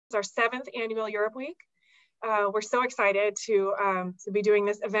our 7th annual Europe Week. We're so excited to be doing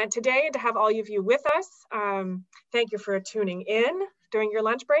this event today and to have all of you with us. Thank you for tuning in during your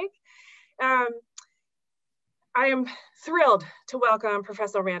lunch break. I am thrilled to welcome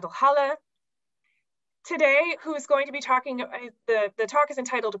Professor Randall Halle today, who is going to be talking, the talk is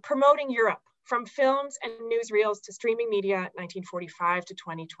entitled Promoting Europe, From Films and Newsreels to Streaming Media, 1945 to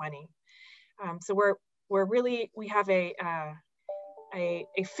 2020. So we have a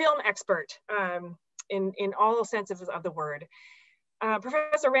film expert in all senses of the word.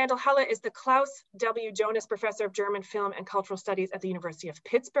 Professor Randall Halle is the Klaus W. Jonas Professor of German Film and Cultural Studies at the University of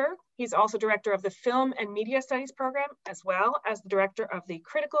Pittsburgh. He's also director of the Film and Media Studies program, as well as the director of the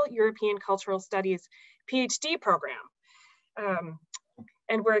Critical European Cultural Studies PhD program.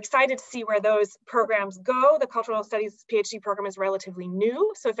 And we're excited to see where those programs go. The Cultural Studies PhD program is relatively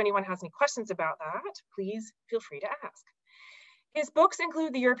new, so if anyone has any questions about that, please feel free to ask. His books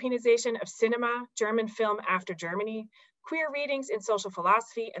include The Europeanization of Cinema, German Film After Germany, Queer Readings in Social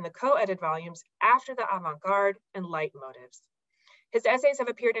Philosophy, and the co-edited volumes After the Avant-Garde and Leitmotives. His essays have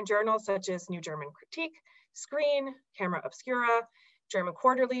appeared in journals such as New German Critique, Screen, Camera Obscura, German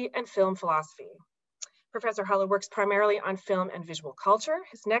Quarterly, and Film Philosophy. Professor Halle works primarily on film and visual culture.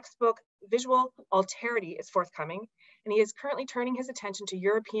 His next book, Visual Alterity, is forthcoming, and he is currently turning his attention to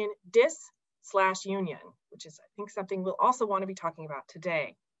European dis/union, which is, I think, something we'll also want to be talking about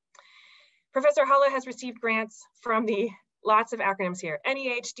today. Professor Halle has received grants from the, lots of acronyms here,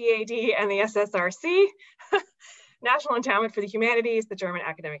 NEH, DAD, and the SSRC, National Endowment for the Humanities, the German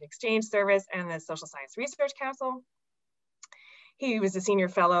Academic Exchange Service, and the Social Science Research Council. He was a senior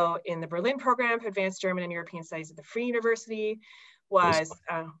fellow in the Berlin program for Advanced German and European Studies at the Free University,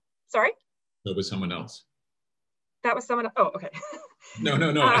 sorry? That was someone else. That was someone, oh, okay. No.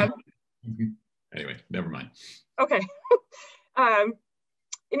 Anyway, never mind. Okay.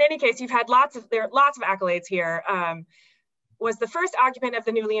 In any case, you've had there are lots of accolades here. Was the first occupant of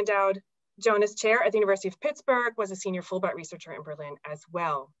the newly endowed Jonas Chair at the University of Pittsburgh, was a senior Fulbright researcher in Berlin as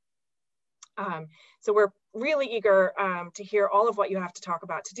well. So we're really eager to hear all of what you have to talk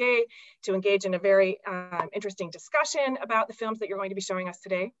about today, to engage in a very interesting discussion about the films that you're going to be showing us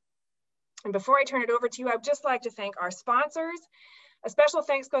today. And before I turn it over to you, I would just like to thank our sponsors. A special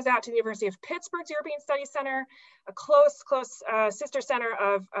thanks goes out to the University of Pittsburgh's European Studies Center, a close sister center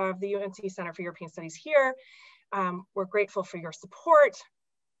of the UNC Center for European Studies here. We're grateful for your support.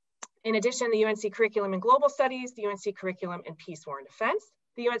 In addition, the UNC Curriculum in Global Studies, the UNC Curriculum in Peace, War, and Defense,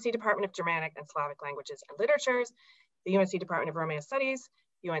 the UNC Department of Germanic and Slavic Languages and Literatures, the UNC Department of Romance Studies,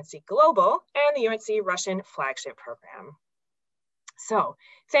 UNC Global, and the UNC Russian Flagship Program. So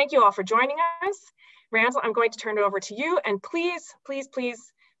thank you all for joining us. Randall, I'm going to turn it over to you, and please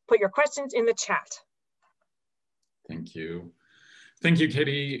put your questions in the chat. Thank you. Thank you,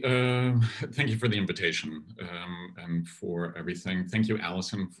 Katie. Thank you for the invitation and for everything. Thank you,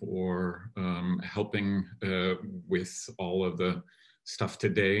 Allison, for helping with all of the stuff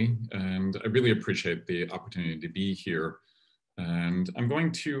today. And I really appreciate the opportunity to be here. And I'm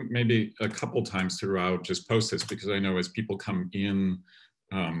going to maybe a couple times throughout just post this, because I know as people come in,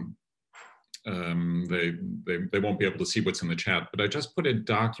 they won't be able to see what's in the chat, but I just put a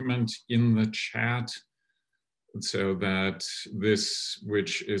document in the chat so that this,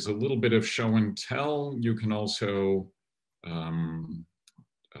 which is a little bit of show and tell, you can also kind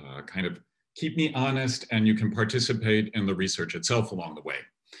of keep me honest, and you can participate in the research itself along the way.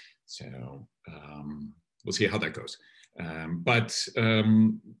 So we'll see how that goes. But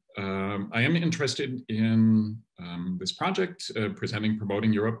I am interested in this project,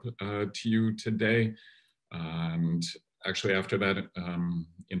 promoting Europe to you today. And actually, after that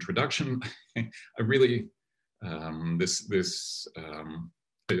introduction, I really, I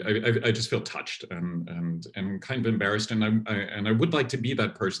just feel touched and kind of embarrassed, and I would like to be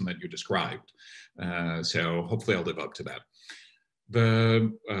that person that you described. So hopefully I'll live up to that.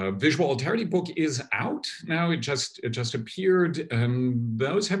 The Visual Alterity book is out now. It just appeared, and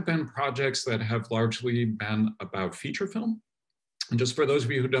those have been projects that have largely been about feature film. And just for those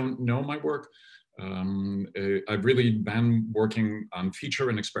of you who don't know my work, I've really been working on feature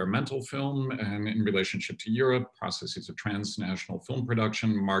and experimental film, and in relationship to Europe, processes of transnational film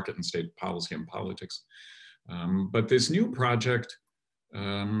production, market and state policy and politics. But this new project,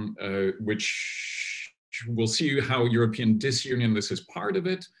 which we'll see how European disunion, this is part of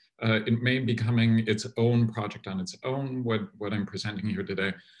it. It may be becoming its own project on its own, what I'm presenting here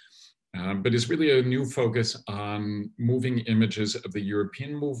today. But it's really a new focus on moving images of the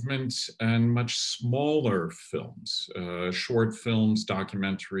European movement and much smaller films, short films,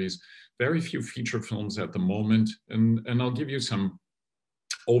 documentaries, very few feature films at the moment. And I'll give you some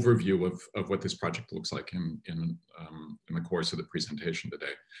overview of what this project looks like in the course of the presentation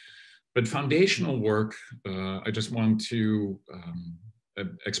today. But foundational work, I just want to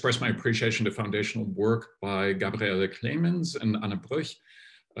express my appreciation to foundational work by Gabriele Clemens and Anne Brüch,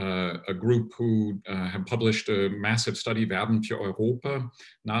 a group who have published a massive study, Werben für Europa,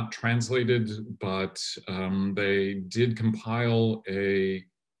 not translated, but they did compile a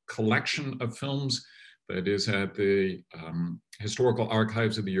collection of films that is at the Historical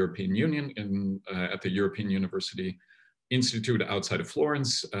Archives of the European Union at the European University Institute outside of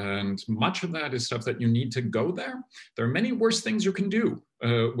Florence. And much of that is stuff that you need to go there. There are many worse things you can do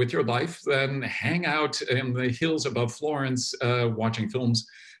with your life than hang out in the hills above Florence watching films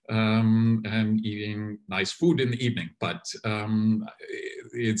and eating nice food in the evening. But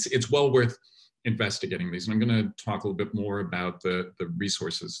it's well worth investigating these. And I'm going to talk a little bit more about the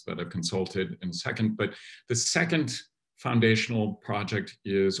resources that I've consulted in a second. But the second foundational project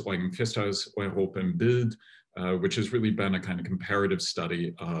is Eugen Pfister's Europa im Bild, which has really been a kind of comparative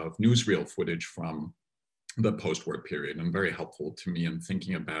study of newsreel footage from the post-war period, and very helpful to me in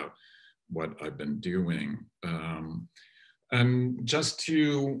thinking about what I've been doing. And just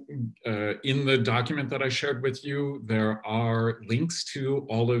to, in the document that I shared with you, there are links to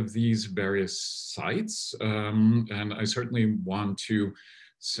all of these various sites. And I certainly want to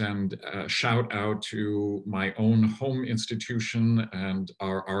send a shout out to my own home institution and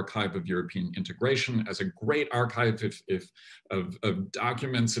our Archive of European Integration as a great archive of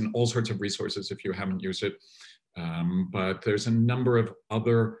documents and all sorts of resources if you haven't used it. But there's a number of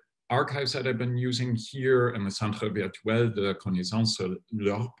other archives that I've been using here, and the Centre Virtuel de Connaissance sur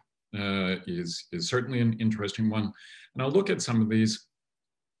l'Europe is certainly an interesting one. And I'll look at some of these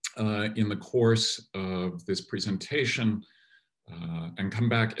in the course of this presentation and come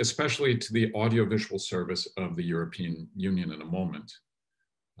back especially to the audiovisual service of the European Union in a moment.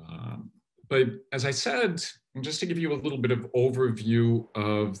 But as I said, just to give you a little bit of overview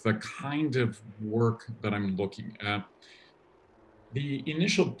of the kind of work that I'm looking at, the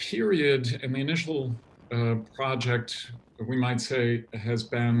initial period and the initial project, we might say, has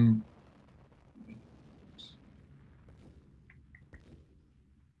been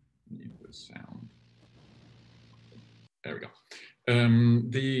need the sound. There we go.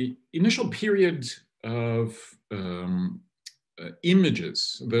 The initial period of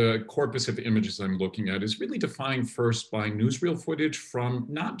images, the corpus of images I'm looking at, is really defined first by newsreel footage from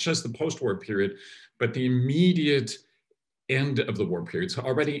not just the post-war period, but the immediate end of the war period. So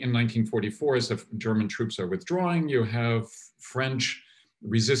already in 1944, as the German troops are withdrawing, you have French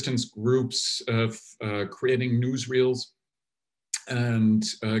resistance groups creating newsreels and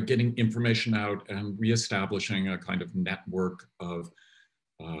getting information out and reestablishing a kind of network of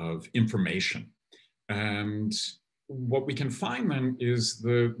information. And what we can find then is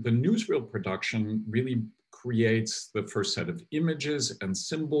the newsreel production really creates the first set of images and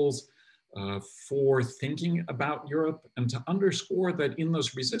symbols for thinking about Europe, and to underscore that in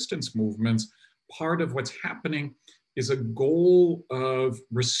those resistance movements, part of what's happening is a goal of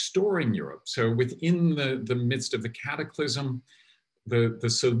restoring Europe. So within the midst of the cataclysm, the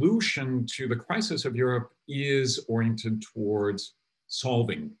solution to the crisis of Europe is oriented towards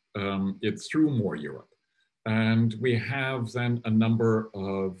solving it through more Europe. And we have then a number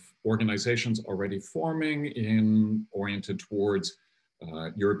of organizations already forming oriented towards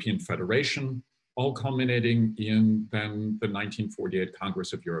European Federation, all culminating in then the 1948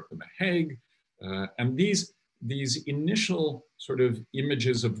 Congress of Europe in The Hague. And these initial sort of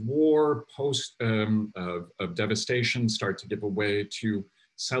images of war, of devastation, start to give way to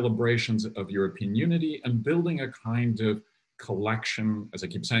celebrations of European unity and building a kind of collection, as I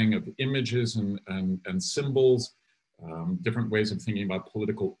keep saying, of images and symbols, different ways of thinking about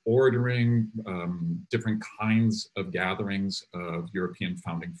political ordering, different kinds of gatherings of European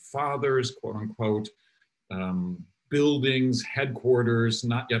founding fathers, quote unquote, buildings, headquarters,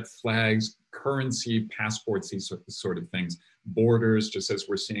 not yet flags, currency, passports, these sort of things, borders, just as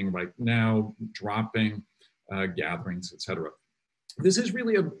we're seeing right now, dropping, gatherings, etc. This is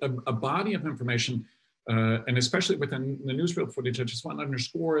really a body of information, and especially within the newsreel footage, I just want to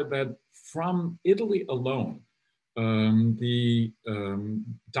underscore that from Italy alone, the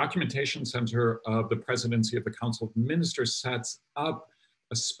Documentation Center of the Presidency of the Council of Ministers sets up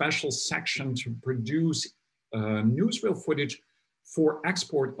a special section to produce newsreel footage for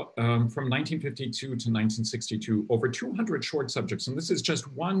export from 1952 to 1962, over 200 short subjects. And this is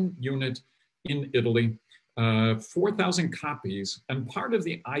just one unit in Italy, 4,000 copies. And part of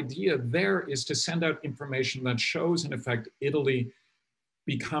the idea there is to send out information that shows, in effect, Italy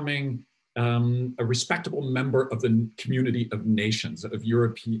becoming a respectable member of the community of nations, of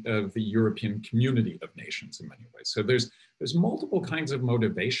the European community of nations in many ways. So there's multiple kinds of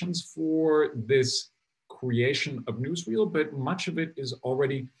motivations for this creation of Newsreel, but much of it is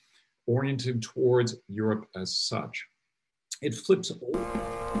already oriented towards Europe as such. It flips over.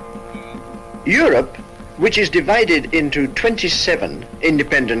 Europe, which is divided into 27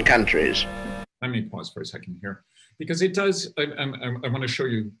 independent countries. Let me pause for a second here, because it does, I want to show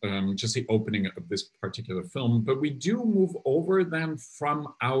you just the opening of this particular film, but we do move over then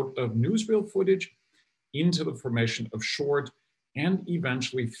from out of newsreel footage into the formation of short and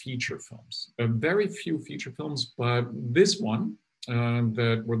eventually feature films. Very few feature films, but this one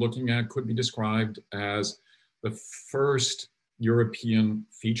that we're looking at could be described as the first European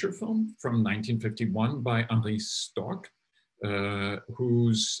feature film from 1951 by Henri Stock,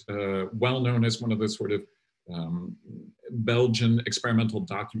 who's well known as one of the sort of Belgian experimental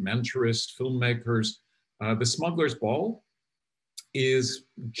documentarist filmmakers. The Smuggler's Ball is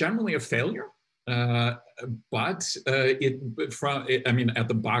generally a failure, but I mean, at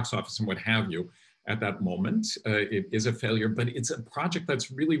the box office and what have you, at that moment, it is a failure, but it's a project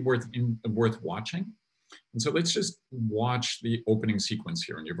that's really worth watching. And so let's just watch the opening sequence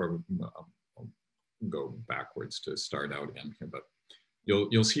here, and I'll go backwards to start out again here, but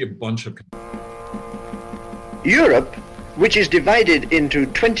you'll see a bunch of. Europe, which is divided into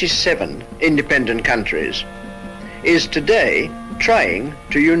 27 independent countries, is today trying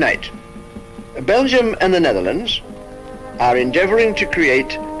to unite. Belgium and the Netherlands are endeavoring to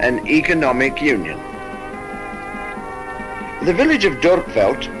create an economic union. The village of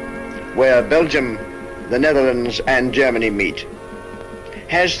Dorpveld, where Belgium, the Netherlands and Germany meet,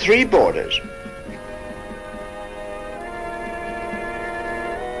 has 3 borders.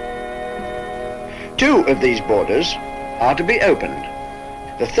 Two of these borders are to be opened.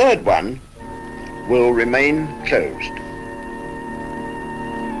 The third one will remain closed.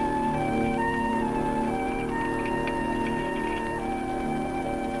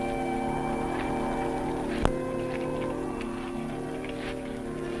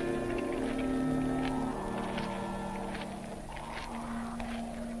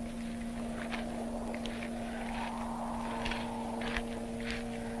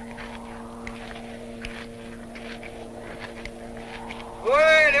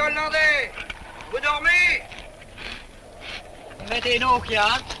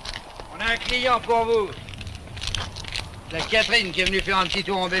 On a un client pour vous. C'est Catherine qui est venue faire un petit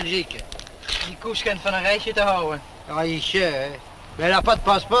tour en Belgique. Die koe schijnt van een reisje te houden. Reisje, hè? Mais elle n'a pas de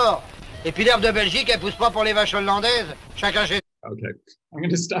passeport. Et puis l'herbe de Belgique, elle pousse pas pour les vaches hollandaises. Chacun chez. Okay, I'm going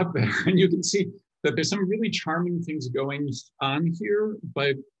to stop there. And you can see that there's some really charming things going on here,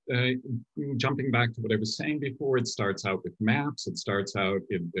 but jumping back to what I was saying before, it starts out with maps. It starts out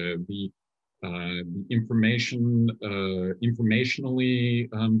in the information, informationally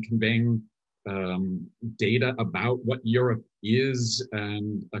conveying data about what Europe is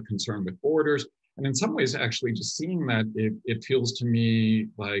and a concern with borders. And in some ways, actually, just seeing that, it feels to me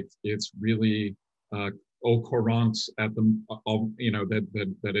like it's really au courant at the, you know,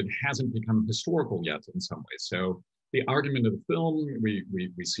 that it hasn't become historical yet in some ways. So the argument of the film, we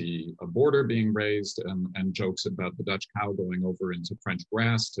see a border being raised and jokes about the Dutch cow going over into French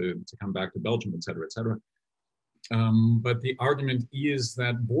grass to come back to Belgium, et cetera, et cetera. But the argument is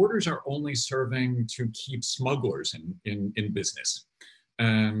that borders are only serving to keep smugglers in business.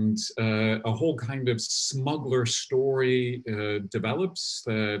 And a whole kind of smuggler story develops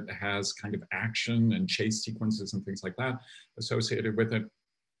that has kind of action and chase sequences and things like that associated with it,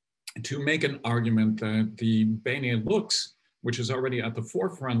 to make an argument that the Benelux, which is already at the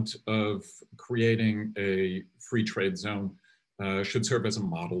forefront of creating a free trade zone, should serve as a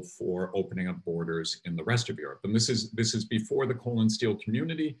model for opening up borders in the rest of Europe. And this is before the coal and steel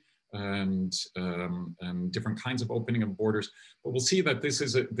community and different kinds of opening of borders. But we'll see that this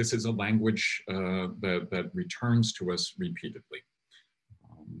is a language that returns to us repeatedly.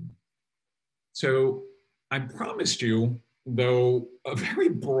 So I promised you, though, a very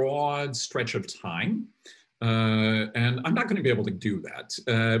broad stretch of time, and I'm not going to be able to do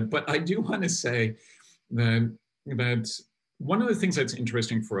that. But I do want to say that one of the things that's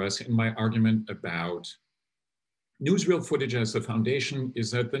interesting for us in my argument about newsreel footage as the foundation is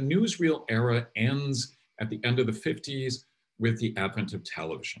that the newsreel era ends at the end of the 50s with the advent of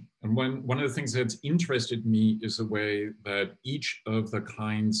television. And one of the things that's interested me is the way that each of the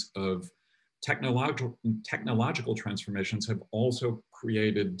kinds of technological transformations have also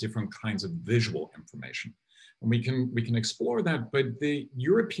created different kinds of visual information. And we can explore that, but the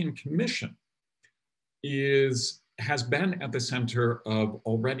European Commission has been at the center of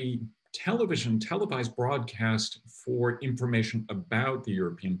already televised broadcast for information about the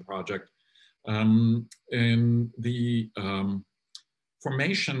European project. In the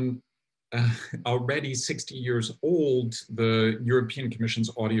formation, already 60 years old, the European Commission's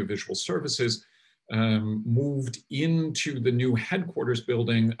audiovisual services moved into the new headquarters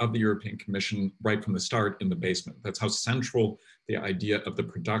building of the European Commission right from the start in the basement. That's how central the idea of the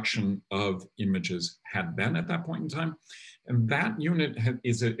production of images had been at that point in time. And that unit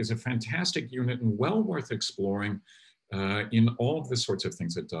is a fantastic unit and well worth exploring in all of the sorts of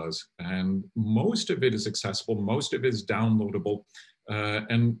things it does. And most of it is accessible, most of it is downloadable,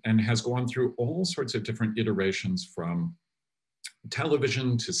 and has gone through all sorts of different iterations from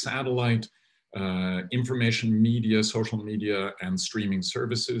television to satellite, information media, social media, and streaming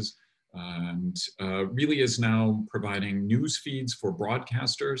services, and really is now providing news feeds for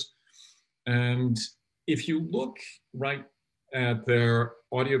broadcasters. And if you look right at their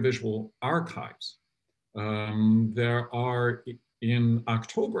audiovisual archives, there are, in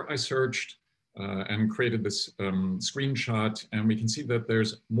October, I searched and created this screenshot, and we can see that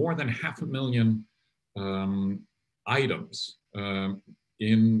there's more than 500,000 items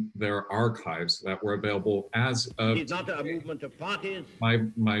in their archives that were available as of It's not a movement of parties, my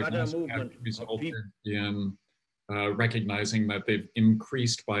not a movement resulted in recognizing that they've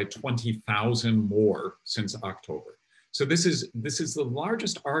increased by 20,000 more since October. So this is the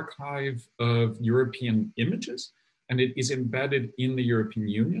largest archive of European images, and it is embedded in the European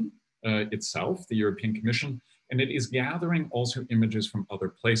Union itself, the European Commission, and it is gathering also images from other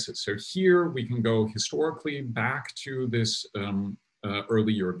places. So here we can go historically back to this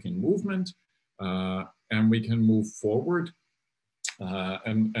early European movement, and we can move forward.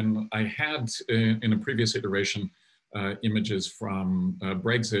 And I had in a previous iteration images from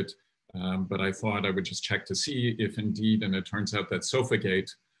Brexit, but I thought I would just check to see if indeed, and it turns out that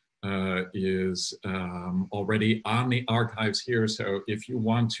Sofagate is already on the archives here. So if you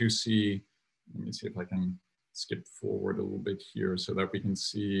want to see, let me see if I can skip forward a little bit here so that we can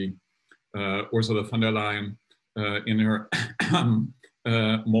see Ursula von der Leyen in her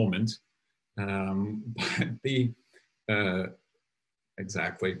moment. But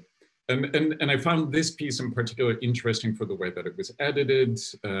exactly. And I found this piece in particular interesting for the way that it was edited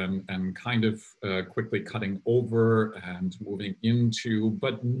and kind of quickly cutting over and moving into,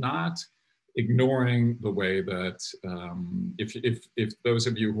 but not ignoring the way that if those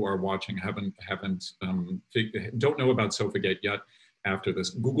of you who are watching don't know about Sofagate yet, after this,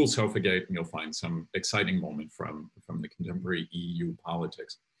 Google Sofagate and you'll find some exciting moment from the contemporary EU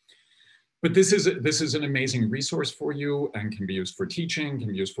politics. But this is an amazing resource for you and can be used for teaching, can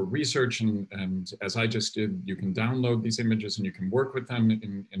be used for research, and as I just did, you can download these images and you can work with them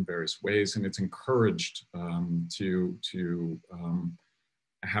in various ways, and it's encouraged to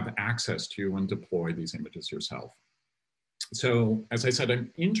have access to and deploy these images yourself. So as I said,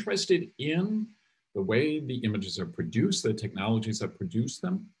 I'm interested in the way the images are produced, the technologies that produce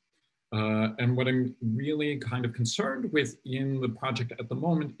them. And what I'm really kind of concerned with in the project at the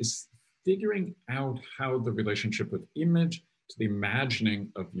moment is figuring out how the relationship of image to the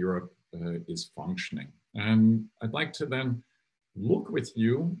imagining of Europe is functioning. And I'd like to then look with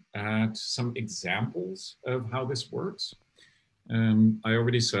you at some examples of how this works. And I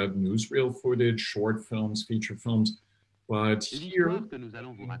already said newsreel footage, short films, feature films, but here,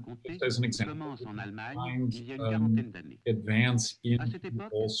 just as an example, find advance in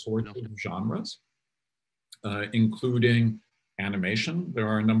all sorts of genres, including animation. There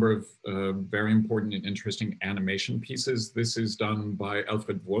are a number of very important and interesting animation pieces. This is done by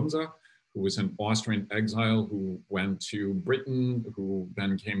Alfred Wurmser, who was an Austrian exile who went to Britain, who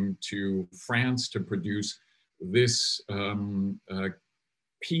then came to France to produce this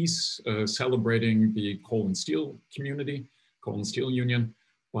piece celebrating the coal and steel community, coal and steel union.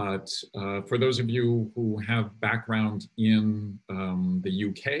 But for those of you who have background in the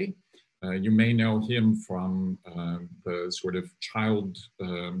UK, you may know him from the sort of child,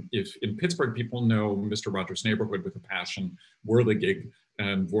 if in Pittsburgh people know Mr. Rogers' Neighborhood with a Passion, Whirligig,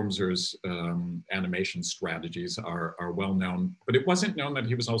 and Wurmser's animation strategies are well known. But it wasn't known that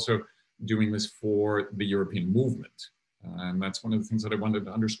he was also doing this for the European movement. And that's one of the things that I wanted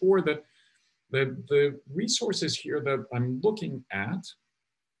to underscore, that the resources here that I'm looking at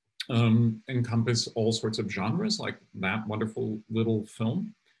encompass all sorts of genres, like that wonderful little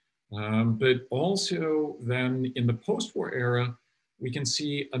film. But also then in the post-war era, we can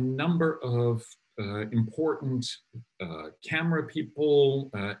see a number of important camera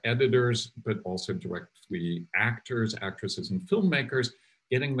people, editors, but also directly actors, actresses, and filmmakers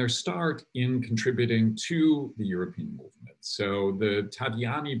getting their start in contributing to the European movement. So the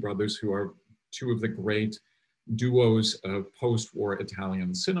Taviani brothers, who are two of the great duos of post-war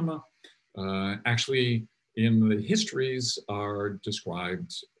Italian cinema, actually in the histories are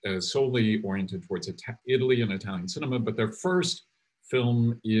described as solely oriented towards Italy and Italian cinema, but their first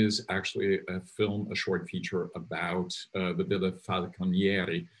film is actually a short feature about the Villa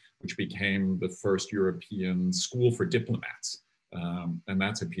Falconieri, which became the first European school for diplomats. And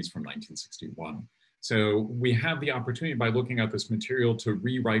that's a piece from 1961. So we have the opportunity by looking at this material to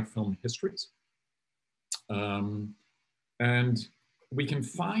rewrite film histories. And we can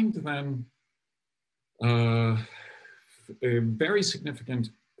find then a very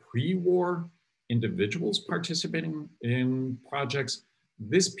significant pre-war individuals participating in projects.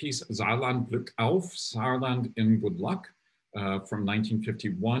 This piece, Saarland Glück auf, Saarland in Good Luck, from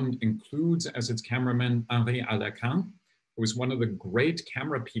 1951, includes as its cameraman Henri Alecan, who was one of the great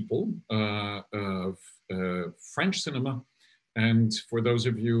camera people of French cinema. And for those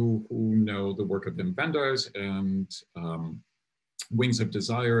of you who know the work of Wim Wenders and Wings of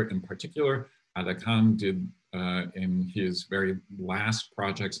Desire in particular, Alecan did in his very last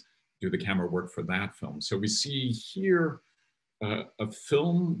projects do the camera work for that film. So we see here a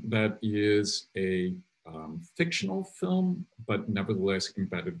film that is a fictional film, but nevertheless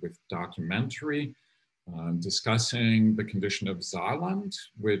embedded with documentary, discussing the condition of Saarland,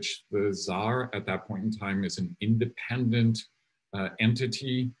 which the Saar at that point in time is an independent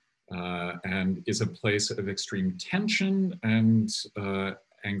entity and is a place of extreme tension and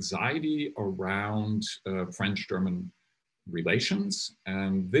anxiety around French-German relations.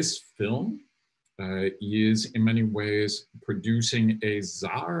 And this film is in many ways producing a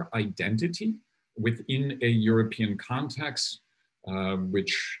Saar identity within a European context,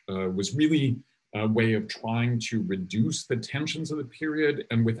 which was really a way of trying to reduce the tensions of the period.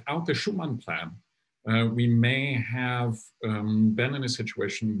 And without the Schuman Plan, we may have been in a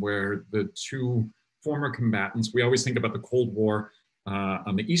situation where the two former combatants, we always think about the Cold War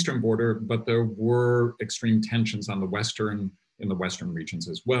on the eastern border, but there were extreme tensions on in the western regions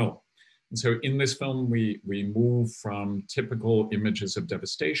as well. And so in this film, we move from typical images of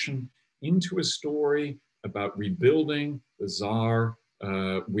devastation into a story about rebuilding the Saar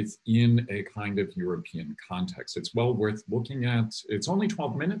within a kind of European context. It's well worth looking at. It's only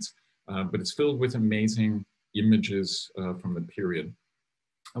 12 minutes, but it's filled with amazing images from the period.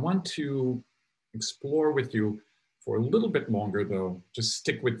 I want to explore with you for a little bit longer, though, just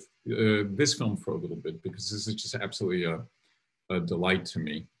stick with this film for a little bit, because this is just absolutely a delight to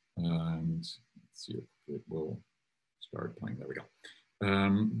me. And let's see if it will start playing. There we go.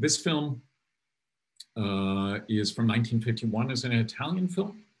 This film is from 1951, is an Italian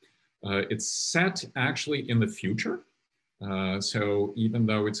film. It's set actually in the future. So even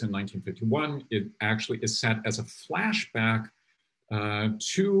though it's in 1951, it actually is set as a flashback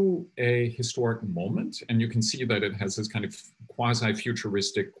to a historic moment. And you can see that it has this kind of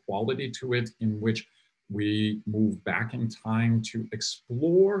quasi-futuristic quality to it, in which we move back in time to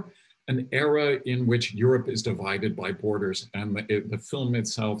explore an era in which Europe is divided by borders. And the film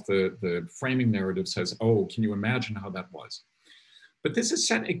itself, the framing narrative says, oh, can you imagine how that was? But this is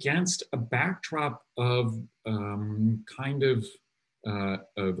set against a backdrop of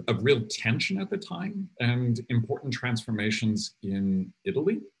of real tension at the time and important transformations in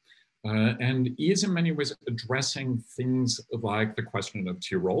Italy, and is in many ways addressing things like the question of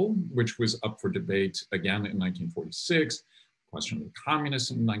Tyrol, which was up for debate again in 1946, question of the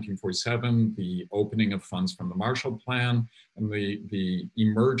communists in 1947, the opening of funds from the Marshall Plan, and the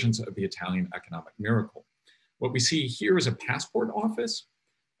emergence of the Italian economic miracle. What we see here is a passport office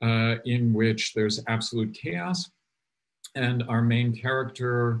in which there's absolute chaos, and our main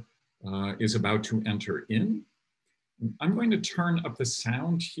character is about to enter in. I'm going to turn up the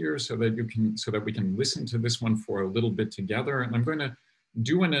sound here so that we can listen to this one for a little bit together. And I'm going to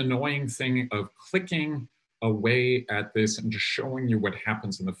do an annoying thing of clicking away at this and just showing you what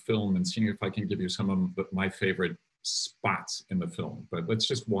happens in the film and seeing if I can give you some of my favorite spots in the film. But let's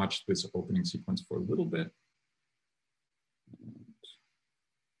just watch this opening sequence for a little bit.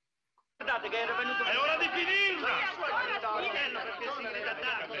 È ora di finirla! Perché si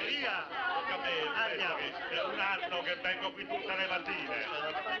ritardato, via! Andiamo, è un anno che vengo qui tutte le mattine.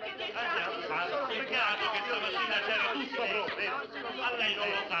 Andiamo, peccato che stamattina c'era tutto pronto. A lei non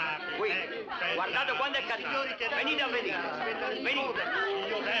lo sa. Guardate quando è caricato. Venite a vedere. Venite.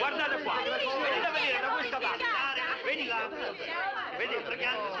 Guardate qua. Venite a vedere da questa parte. Vedi là, vedi perché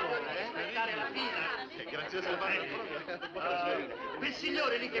aspettare la fila. Quel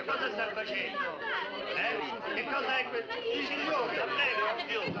signore lì che cosa sta facendo? Che cosa è quel signore? La prego.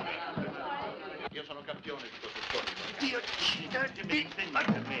 Io sono campione di questo sport. Dio ucciderti,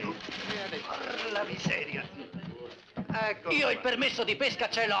 la miseria. Ecco. Io il permesso di pesca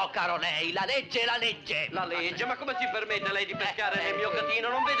ce l'ho, caro lei. La legge è la legge. La legge? Ma come si permette lei di pescare nel mio catino?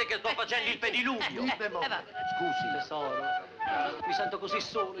 Non vede che sto facendo il pediluvio? Scusi, Tesoro, mi sento così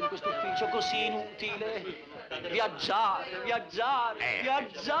solo in questo ufficio, così inutile. Viaggiare, viaggiare.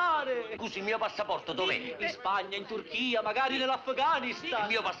 Scusi, il mio passaporto dov'è? In Spagna, in Turchia, magari nell'Afghanistan. Il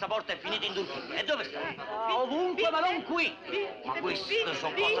mio passaporto è finito in Turchia. E dove sta? Ovunque, ma non qui. Ma queste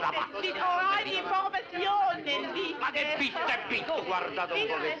sono cose da pazzi. Ma che bitto, guardate un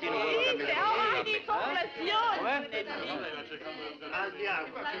pochettino quello che mi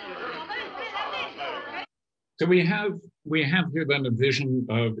So we have here then a vision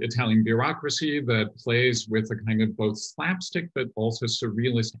of Italian bureaucracy that plays with a kind of both slapstick but also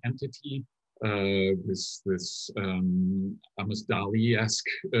surrealist entity. This almost Dali-esque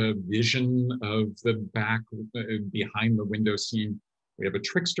vision of the back behind the window scene. We have a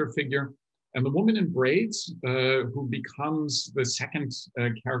trickster figure, and the woman in braids, who becomes the second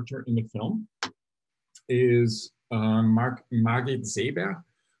character in the film, is Margit Seeber,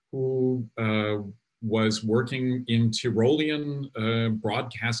 who was working in Tyrolean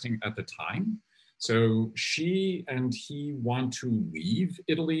broadcasting at the time. So she and he want to leave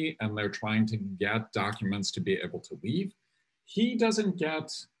Italy, and they're trying to get documents to be able to leave. He gets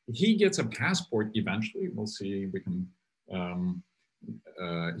a passport eventually. We'll see, we can,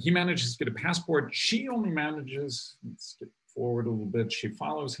 he manages to get a passport. She only manages, let's skip forward a little bit, she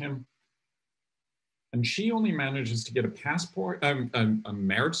follows him. And she only manages to get a passport, a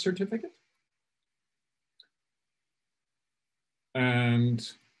marriage certificate. And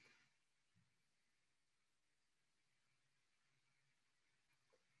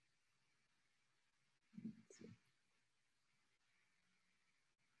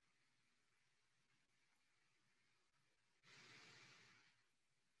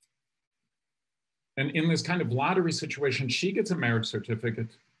in this kind of lottery situation, she gets a marriage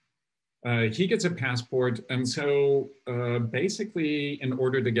certificate, he gets a passport, and so basically in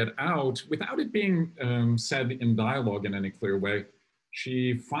order to get out, without it being said in dialogue in any clear way,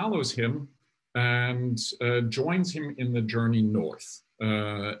 she follows him and joins him in the journey north,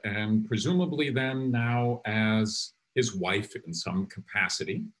 and presumably then now as his wife in some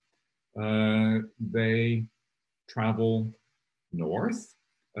capacity. They travel north.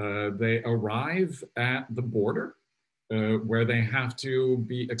 They arrive at the border, where they have to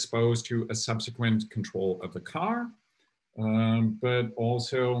be exposed to a subsequent control of the car, but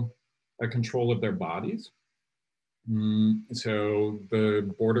also a control of their bodies. So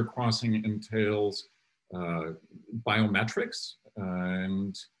the border crossing entails biometrics,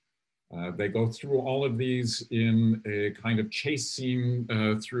 and they go through all of these in a kind of chase scene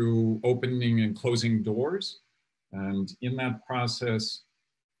through opening and closing doors. And in that process,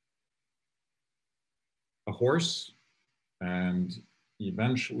 a horse and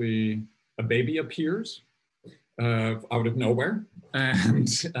eventually a baby appears out of nowhere, and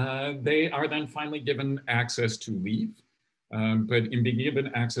they are then finally given access to leave. But in being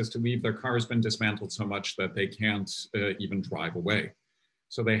given access to leave, their car has been dismantled so much that they can't even drive away.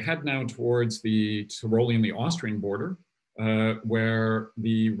 So they head now towards the Tyrolean, the Austrian border, where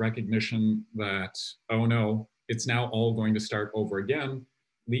the recognition that, oh no, it's now all going to start over again,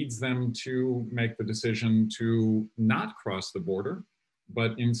 leads them to make the decision to not cross the border,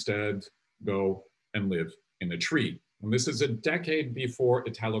 but instead go and live in a tree. And this is a decade before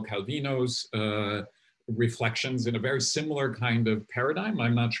Italo Calvino's reflections in a very similar kind of paradigm.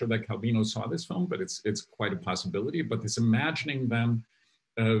 I'm not sure that Calvino saw this film, but it's quite a possibility. But this imagining then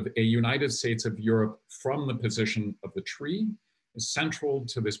of a United States of Europe from the position of the tree is central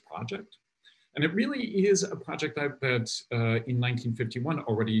to this project. And it really is a project that in 1951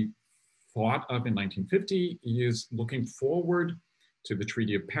 already thought of in 1950. He is looking forward to the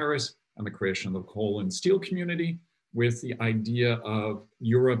Treaty of Paris and the creation of the coal and steel community, with the idea of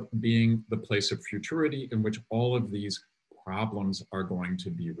Europe being the place of futurity in which all of these problems are going to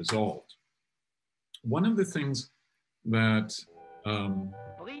be resolved. One of the things that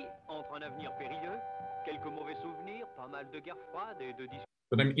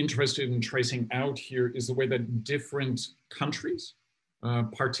that I'm interested in tracing out here is the way that different countries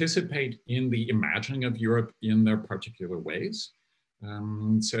participate in the imagining of Europe in their particular ways.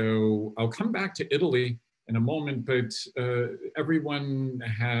 So I'll come back to Italy in a moment, but everyone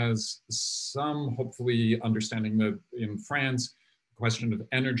has some, hopefully, understanding that in France, the question of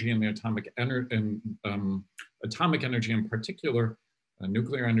energy and the atomic energy in particular,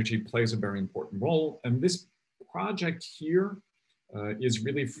 nuclear energy plays a very important role. And this project here is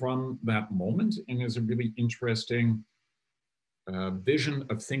really from that moment and is a really interesting vision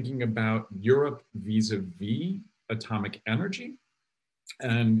of thinking about Europe vis-a-vis atomic energy,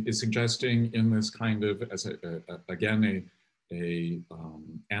 and is suggesting in this kind of, as again, a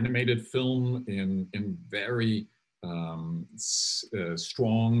animated film in very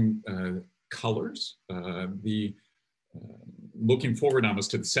strong colors. Looking forward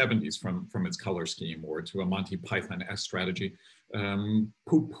almost to the 70s from its color scheme, or to a Monty Python-esque strategy,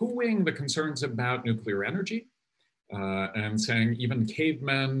 poo-pooing the concerns about nuclear energy, and saying even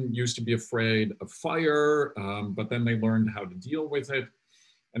cavemen used to be afraid of fire, but then they learned how to deal with it.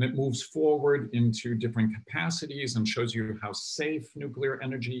 And it moves forward into different capacities and shows you how safe nuclear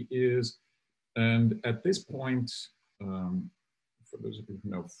energy is. And at this point, for those of you who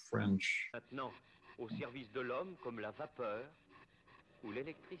know French. Maintenant, au service de l'homme comme la vapeur ou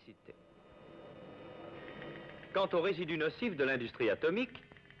l'électricité. Quant aux résidus nocifs de l'industrie atomique,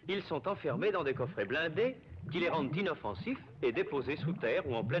 ils sont enfermés dans des coffrets blindés qui les rendent inoffensifs et déposés sous terre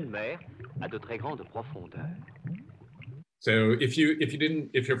ou en pleine mer à de très grandes profondeurs. So if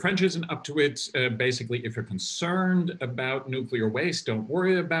your French isn't up to it, basically, if you're concerned about nuclear waste, don't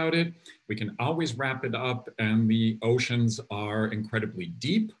worry about it. We can always wrap it up, and the oceans are incredibly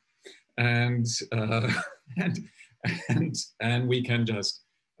deep, and we can just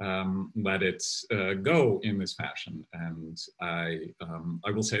let it go in this fashion. And I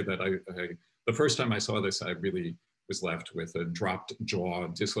will say that the first time I saw this, I really was left with a dropped jaw,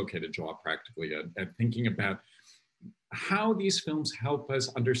 dislocated jaw, practically, at thinking about how these films help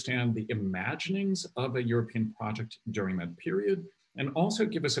us understand the imaginings of a European project during that period, and also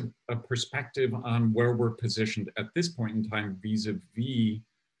give us a perspective on where we're positioned at this point in time vis-a-vis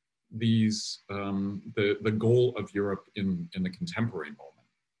these, the goal of Europe in the contemporary moment.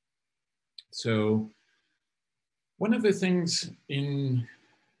 So one of the things in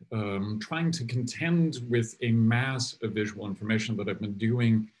trying to contend with a mass of visual information that I've been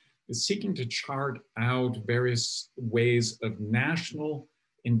doing is seeking to chart out various ways of national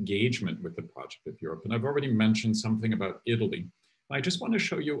engagement with the project of Europe. And I've already mentioned something about Italy. I just want to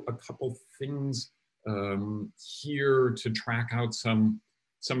show you a couple things here to track out some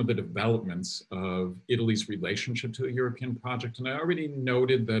of the developments of Italy's relationship to the European project. And I already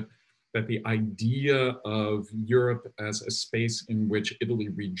noted that the idea of Europe as a space in which Italy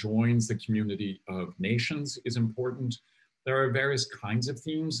rejoins the community of nations is important. There are various kinds of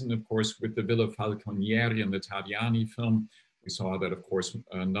themes, and of course, with the Villa Falconieri and the Tariani film, we saw that, of course,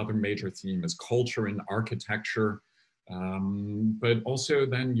 another major theme is culture and architecture, but also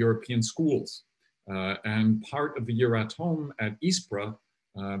then European schools. And part of the Euratom at ISPRA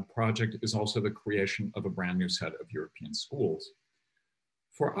project is also the creation of a brand new set of European schools.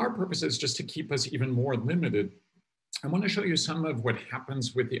 For our purposes, just to keep us even more limited, I want to show you some of what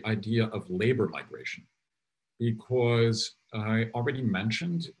happens with the idea of labor migration, because I already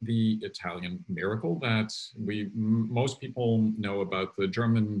mentioned the Italian miracle that most people know about, the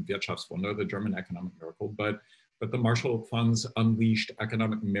German Wirtschaftswunder, the German economic miracle, but the Marshall Funds unleashed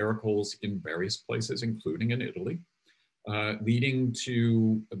economic miracles in various places, including in Italy, leading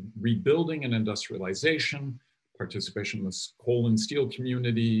to rebuilding and industrialization. Participation in the coal and steel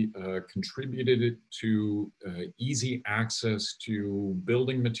community contributed to easy access to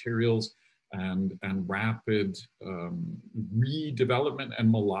building materials and rapid redevelopment. And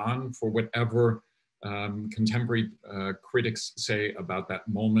Milan, for whatever contemporary critics say about that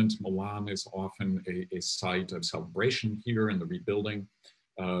moment, Milan is often a site of celebration here in the rebuilding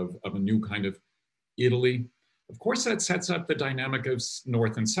of a new kind of Italy. Of course, that sets up the dynamic of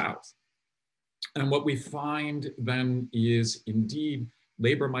North and South. And what we find then is indeed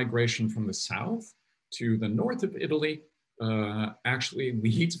labor migration from the South to the north of Italy actually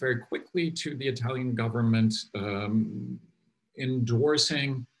leads very quickly to the Italian government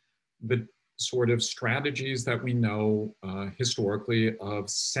endorsing the sort of strategies that we know historically of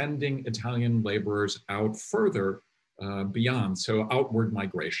sending Italian laborers out further beyond, so outward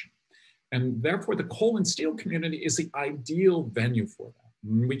migration. And therefore the coal and steel community is the ideal venue for that.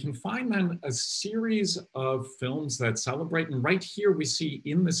 We can find then a series of films that celebrate, and right here we see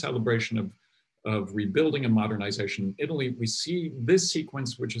in the celebration of rebuilding and modernization in Italy, we see this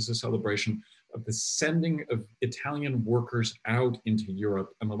sequence, which is a celebration of the sending of Italian workers out into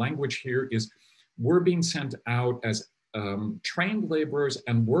Europe. And the language here is, we're being sent out as trained laborers,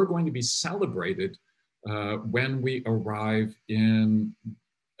 and we're going to be celebrated when we arrive in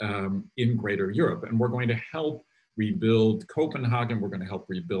Greater Europe. And we're going to help rebuild Copenhagen, we're going to help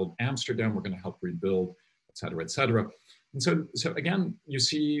rebuild Amsterdam, we're going to help rebuild, et cetera, et cetera. And so again, you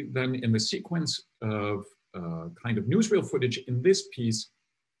see then in the sequence of kind of newsreel footage in this piece,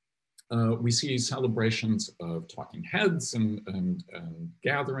 we see celebrations of talking heads and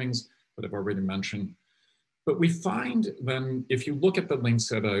gatherings that I've already mentioned. But we find then, if you look at the links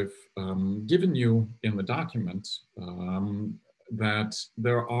that I've given you in the document, that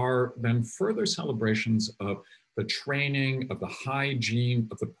there are then further celebrations of the training, of the hygiene,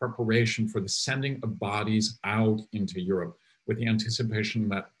 of the preparation for the sending of bodies out into Europe, with the anticipation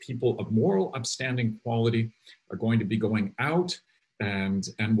that people of moral upstanding quality are going to be going out and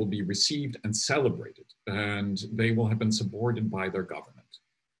will be received and celebrated, and they will have been supported by their government.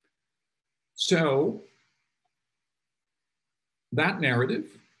 So that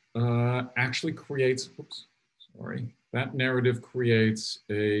narrative actually creates, that narrative creates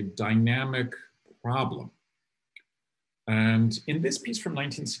a dynamic problem. And in this piece from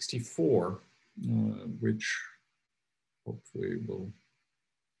 1964, which hopefully will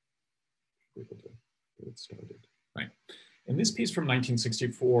be able to get it started. Right. In this piece from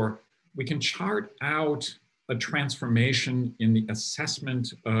 1964, we can chart out a transformation in the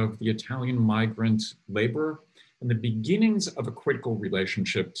assessment of the Italian migrant laborer and the beginnings of a critical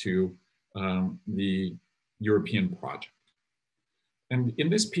relationship to the European project. And in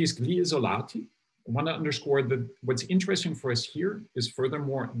this piece, Gli Isolati, I want to underscore that what's interesting for us here is,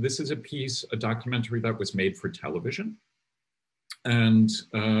 furthermore, this is a piece, a documentary that was made for television. And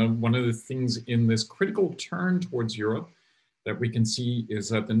one of the things in this critical turn towards Europe that we can see is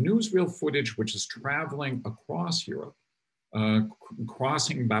that the newsreel footage, which is traveling across Europe,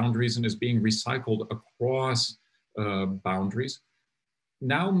 crossing boundaries and is being recycled across boundaries,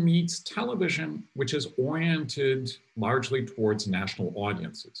 now meets television, which is oriented largely towards national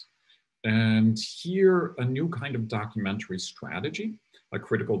audiences. And here, a new kind of documentary strategy, a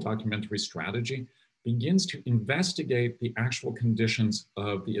critical documentary strategy, begins to investigate the actual conditions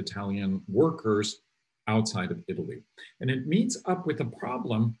of the Italian workers outside of Italy. And it meets up with a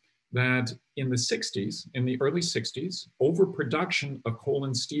problem that in the 60s, in the early 60s, overproduction of coal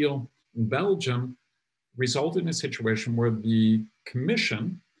and steel in Belgium resulted in a situation where the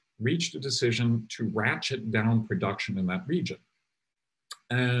commission reached a decision to ratchet down production in that region.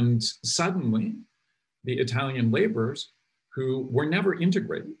 And suddenly, the Italian laborers, who were never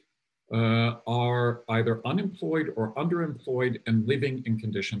integrated, are either unemployed or underemployed and living in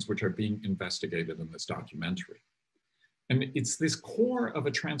conditions which are being investigated in this documentary. And it's this core of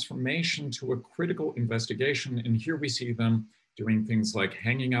a transformation to a critical investigation. And here we see them doing things like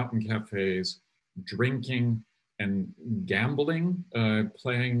hanging out in cafes, drinking and gambling,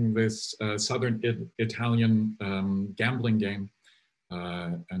 playing this Southern Italian gambling game.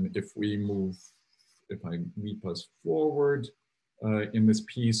 And if I leap us forward in this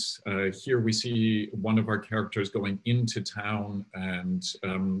piece, here we see one of our characters going into town, and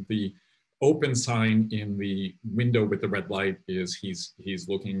the open sign in the window with the red light is he's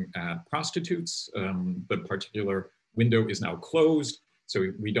looking at prostitutes. The particular window is now closed,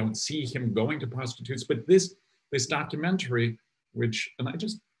 so we don't see him going to prostitutes. But this documentary, which, and I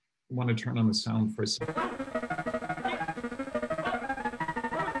just want to turn on the sound for a second.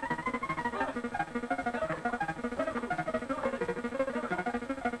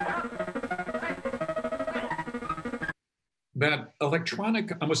 That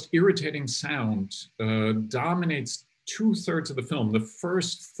electronic, almost irritating sound dominates 2/3 of the film. The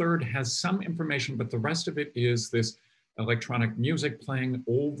first third has some information, but the rest of it is this electronic music playing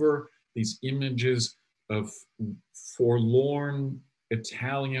over these images of forlorn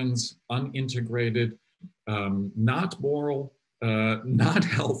Italians, unintegrated, not moral, not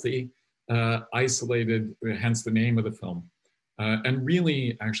healthy, isolated, hence the name of the film. And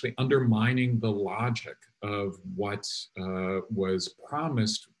really actually undermining the logic of what was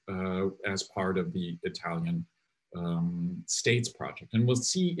promised as part of the Italian states project. And we'll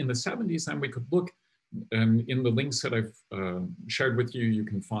see in the 70s, then we could look, and in the links that I've shared with you, you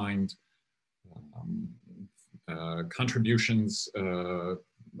can find contributions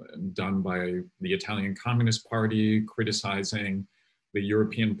done by the Italian Communist Party criticizing the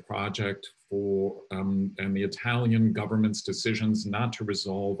European project for, and the Italian government's decisions not to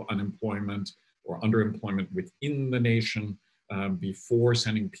resolve unemployment or underemployment within the nation before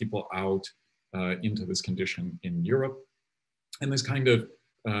sending people out into this condition in Europe. And this kind of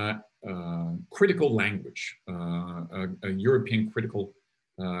critical language, a European critical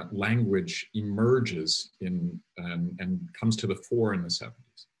language emerges in and comes to the fore in the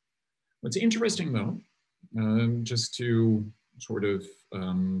 70s. What's interesting though just to sort of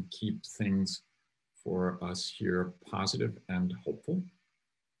keep things for us here positive and hopeful,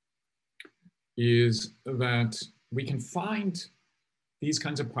 is that we can find these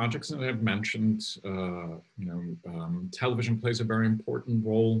kinds of projects that I've mentioned. Television plays a very important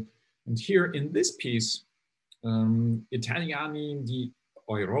role. And here in this piece, Italiani di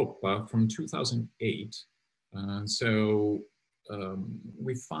Europa from 2008.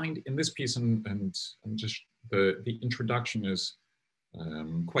 We find in this piece, and just the introduction is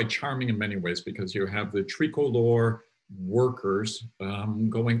quite charming in many ways, because you have the tricolor workers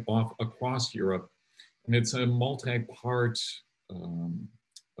going off across Europe. And it's a multi-part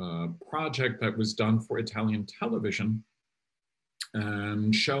project that was done for Italian television,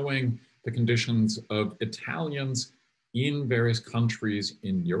 and showing the conditions of Italians in various countries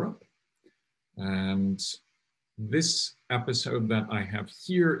in Europe. And this episode that I have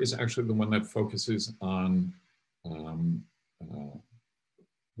here is actually the one that focuses on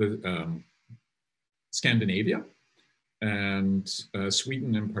Scandinavia and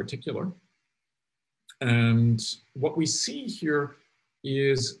Sweden in particular. And what we see here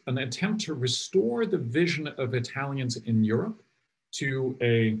is an attempt to restore the vision of Italians in Europe to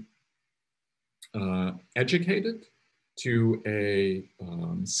a educated, to a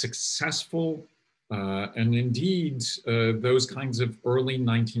successful, and indeed those kinds of early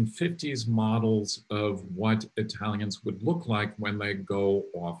 1950s models of what Italians would look like when they go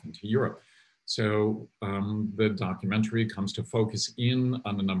off into Europe. So the documentary comes to focus in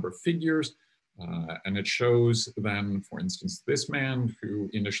on a number of figures, and it shows then, for instance, this man who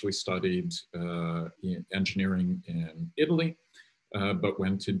initially studied engineering in Italy, but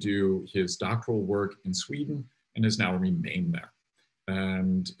went to do his doctoral work in Sweden and has now remained there.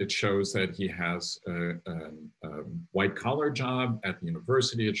 And it shows that he has a white-collar job at the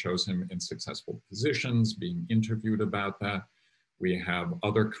university. It shows him in successful positions, being interviewed about that. We have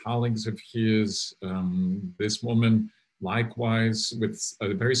other colleagues of his. This woman, likewise, with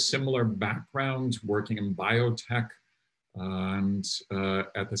a very similar background, working in biotech. And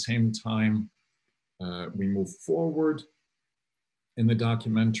at the same time, we move forward in the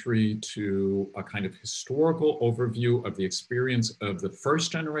documentary to a kind of historical overview of the experience of the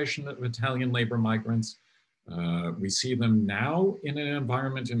first generation of Italian labor migrants. We see them now in an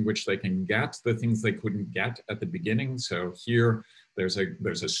environment in which they can get the things they couldn't get at the beginning. So here there's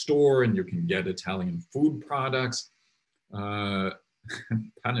a store and you can get Italian food products,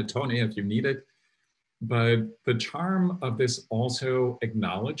 panettone if you need it. But the charm of this also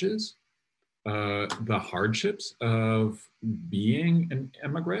acknowledges the hardships of being an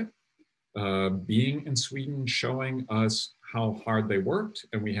immigrant, being in Sweden, showing us how hard they worked.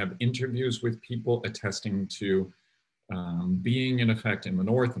 And we have interviews with people attesting to being in effect in the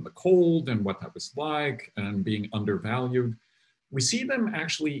north in the cold and what that was like, and being undervalued. We see them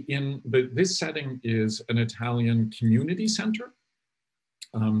actually this setting is an Italian community center.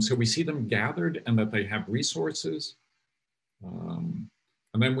 So we see them gathered and that they have resources.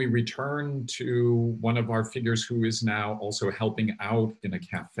 And then we return to one of our figures who is now also helping out in a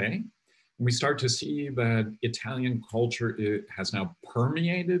cafe. And we start to see that Italian culture has now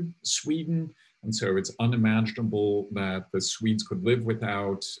permeated Sweden. And so it's unimaginable that the Swedes could live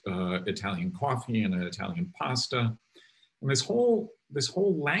without Italian coffee and Italian pasta. And this whole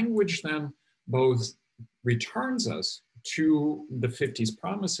language then both returns us to the 50s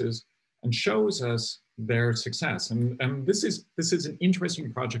promises and shows us their success. And this is an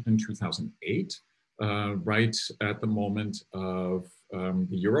interesting project in 2008, right at the moment of the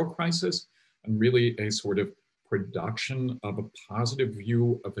Euro crisis, and really a sort of production of a positive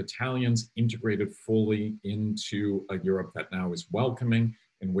view of Italians integrated fully into a Europe that now is welcoming,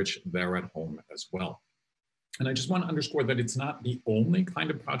 in which they're at home as well. And I just want to underscore that it's not the only kind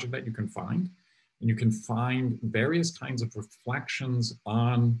of project that you can find. And you can find various kinds of reflections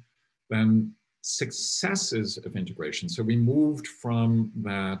on then successes of integration. So we moved from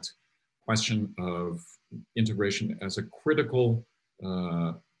that question of integration as a critical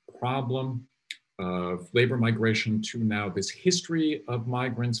problem of labor migration to now this history of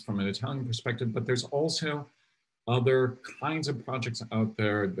migrants from an Italian perspective, but there's also other kinds of projects out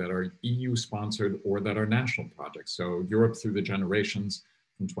there that are EU sponsored or that are national projects. So Europe Through the Generations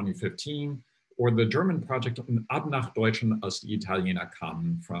from 2015, or the German project Ab nach Deutschen als die Italiener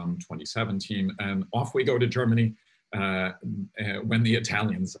kamen from 2017. And off we go to Germany when the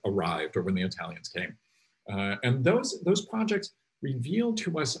Italians arrived, or when the Italians came. And those projects reveal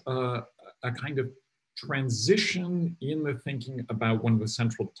to us a kind of transition in the thinking about one of the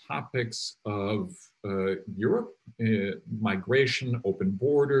central topics of Europe, migration, open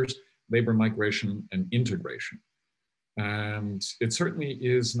borders, labor migration, and integration. And it certainly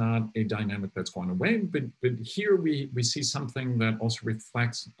is not a dynamic that's gone away, but here we see something that also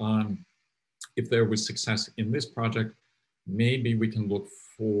reflects on, if there was success in this project, maybe we can look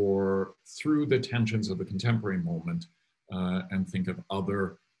for, through the tensions of the contemporary moment, and think of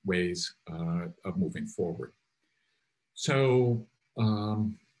other ways of moving forward. So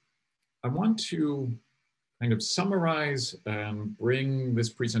I want to kind of summarize and bring this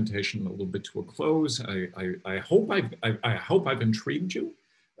presentation a little bit to a close. I hope I've intrigued you,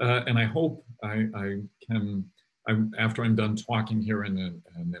 and I hope I can. After I'm done talking here, and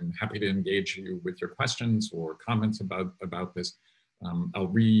I'm happy to engage you with your questions or comments about this. I'll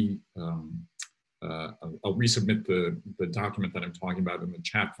resubmit the document that I'm talking about in the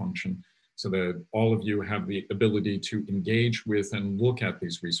chat function, so that all of you have the ability to engage with and look at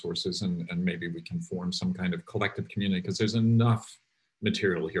these resources, and maybe we can form some kind of collective community, because there's enough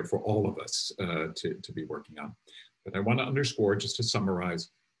material here for all of us to be working on. But I want to underscore, just to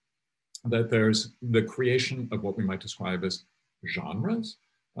summarize, that there's the creation of what we might describe as genres.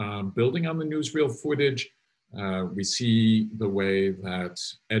 Building on the newsreel footage, we see the way that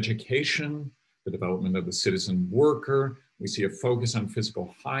education, the development of the citizen worker, we see a focus on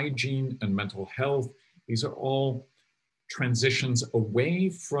physical hygiene and mental health. These are all transitions away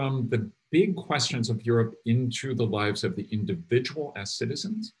from the big questions of Europe into the lives of the individual as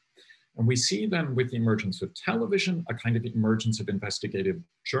citizens. And we see then, with the emergence of television, a kind of emergence of investigative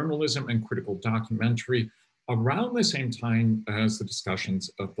journalism and critical documentary around the same time as the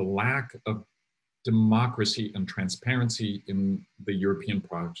discussions of the lack of democracy and transparency in the European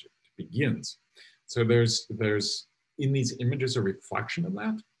project begins. So there's in these images a reflection of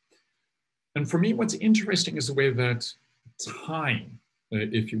that. And for me, what's interesting is the way that time,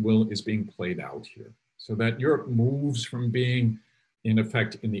 if you will, is being played out here. So that Europe moves from being, in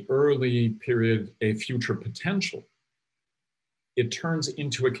effect, in the early period, a future potential. It turns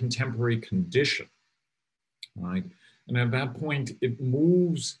into a contemporary condition, right? And at that point, it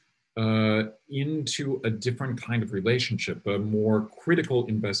moves into a different kind of relationship, a more critical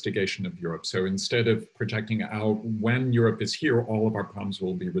investigation of Europe. So instead of projecting out, when Europe is here, all of our problems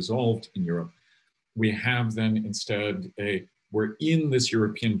will be resolved in Europe, we have then instead we're in this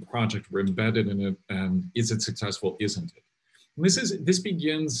European project, we're embedded in it, and is it successful, isn't it? And this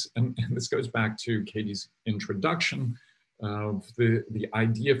begins, and this goes back to Katie's introduction of the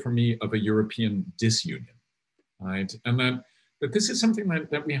idea for me of a European disunion, right? And that this is something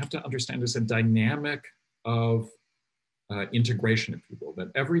that we have to understand as a dynamic of integration, if you will,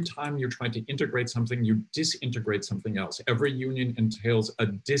 that every time you're trying to integrate something, you disintegrate something else. Every union entails a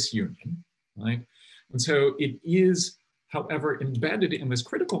disunion, right? And so it is, however, embedded in this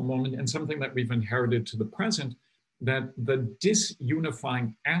critical moment, and something that we've inherited to the present, that the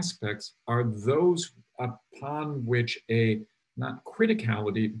disunifying aspects are those upon which not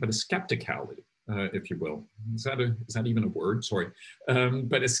criticality, but a skepticality, if you will. Is that even a word? Sorry.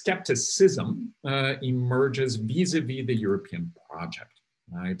 But a skepticism emerges vis-a-vis the European project,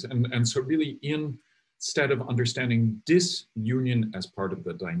 right? And so really, instead of understanding disunion as part of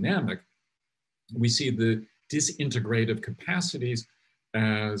the dynamic, we see the disintegrative capacities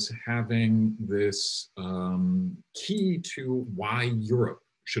as having this key to why Europe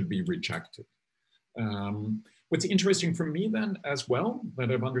should be rejected. What's interesting for me then as well, that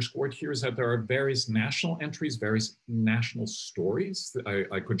I've underscored here, is that there are various national entries, various national stories.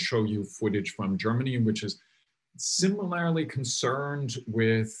 I could show you footage from Germany, which is similarly concerned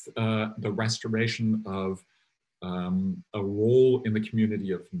with the restoration of a role in the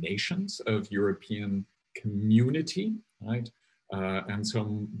community of nations, of European community, right? And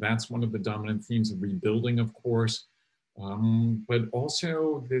so that's one of the dominant themes of rebuilding, of course, but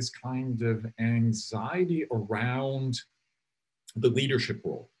also this kind of anxiety around the leadership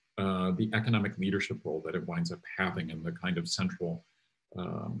role, the economic leadership role that it winds up having, in the kind of central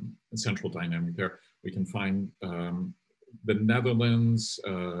dynamic there. We can find the Netherlands,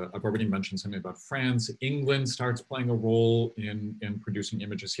 I've already mentioned something about France. England starts playing a role in producing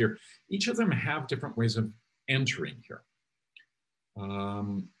images here. Each of them have different ways of entering here.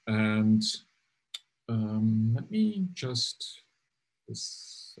 Let me just, I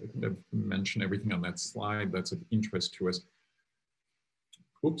think I've mentioned everything on that slide that's of interest to us.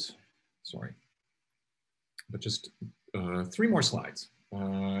 Oops, sorry. But just 3 more slides.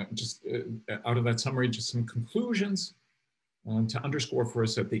 Out of that summary, just some conclusions to underscore for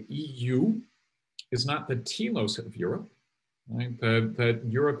us that the EU is not the telos of Europe, right? That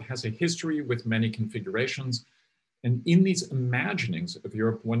Europe has a history with many configurations. And in these imaginings of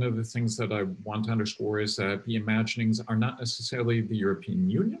Europe, one of the things that I want to underscore is that the imaginings are not necessarily the European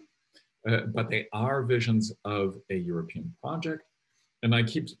Union, but they are visions of a European project. And I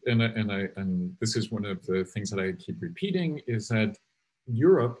keep, and this is one of the things that I keep repeating, is that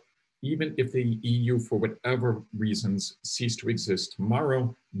Europe, even if the EU, for whatever reasons, ceased to exist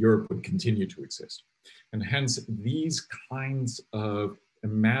tomorrow, Europe would continue to exist. And hence, these kinds of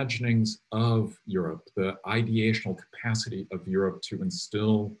imaginings of Europe, the ideational capacity of Europe to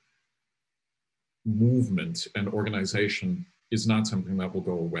instill movement and organization, is not something that will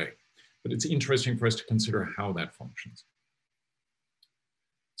go away. But it's interesting for us to consider how that functions.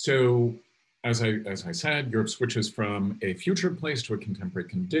 So, as I said, Europe switches from a future place to a contemporary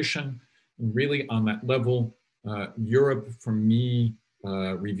condition. And really on that level, Europe, for me,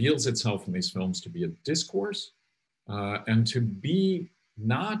 reveals itself in these films to be a discourse and to be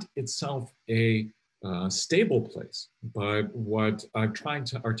not itself a stable place, but what I've tried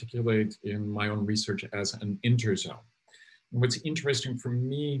to articulate in my own research as an interzone. And what's interesting for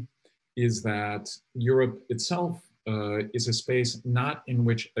me is that Europe itself is a space not in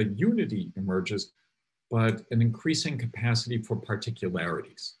which a unity emerges, but an increasing capacity for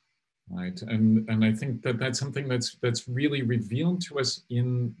particularities, right? And I think that that's something that's really revealed to us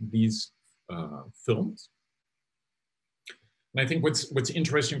in these films. And I think what's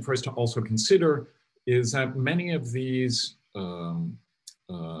interesting for us to also consider is that many of these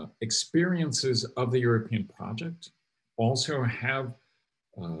experiences of the European project also have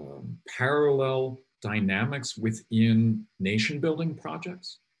parallel dynamics within nation building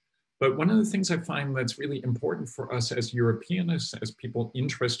projects. But one of the things I find that's really important for us as Europeanists, as people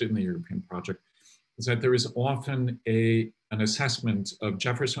interested in the European project, is that there is often an assessment of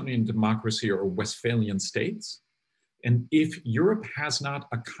Jeffersonian democracy or Westphalian states. And if Europe has not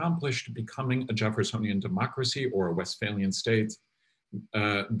accomplished becoming a Jeffersonian democracy or a Westphalian state,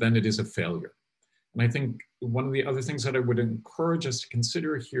 then it is a failure. And I think one of the other things that I would encourage us to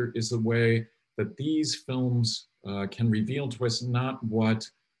consider here is the way that these films can reveal to us not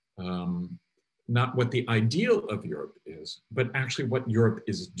what the ideal of Europe is, but actually what Europe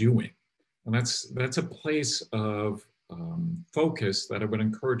is doing. And that's a place of focus that I would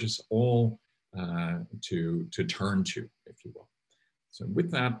encourage us all to turn to, if you will. So with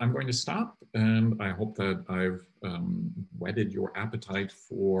that, I'm going to stop, and I hope that I've whetted your appetite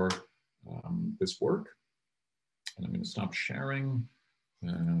for this work. And I'm going to stop sharing,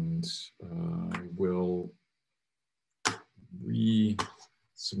 and I will resubmit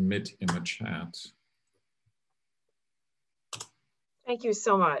in the chat. Thank you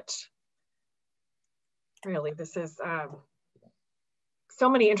so much. Really, this is so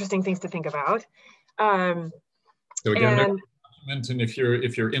many interesting things to think about. So again, and if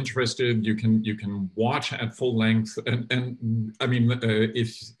you're interested, you can watch at full length. And I mean,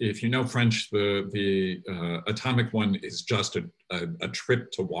 if you know French, the Atomic one is just a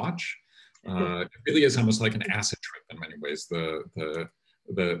trip to watch. It really is almost like an acid trip in many ways.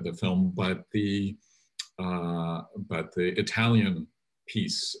 The film, but the Italian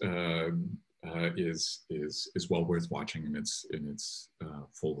piece is well worth watching in its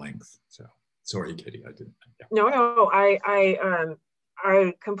full length. So. Sorry, Katie, I didn't. Yeah. No,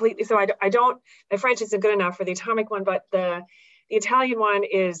 I completely, so I don't, the French isn't good enough for the Atomic one, but the Italian one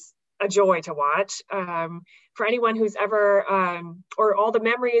is a joy to watch. For anyone who's ever, or all the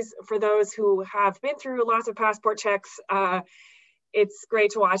memories for those who have been through lots of passport checks, it's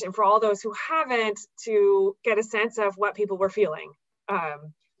great to watch. And for all those who haven't, to get a sense of what people were feeling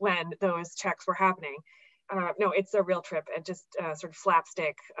when those checks were happening. No, it's a real trip, and just sort of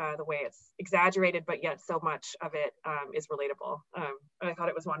slapstick, the way it's exaggerated, but yet so much of it is relatable. I thought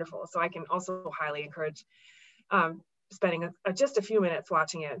it was wonderful. So I can also highly encourage spending just a few minutes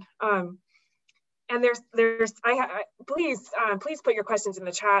watching it. And please put your questions in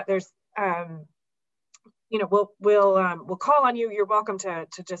the chat. There's, you know, we'll call on you. You're welcome to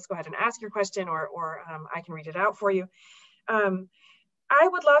just go ahead and ask your question, or I can read it out for you. I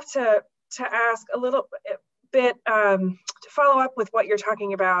would love to ask a little bit, to follow up with what you're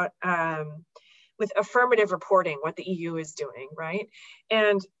talking about with affirmative reporting, what the EU is doing, right?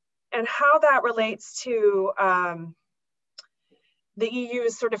 And how that relates to the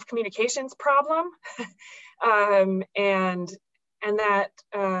EU's sort of communications problem, and that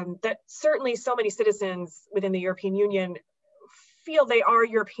certainly so many citizens within the European Union feel they are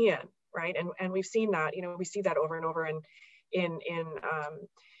European, right? And we've seen that, you know, we see that over and over in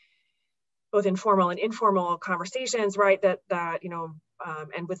both informal and informal conversations, right? That you know,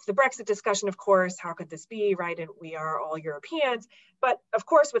 and with the Brexit discussion, of course, how could this be, right? And we are all Europeans, but of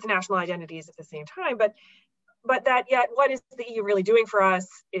course with national identities at the same time. But that yet, what is the EU really doing for us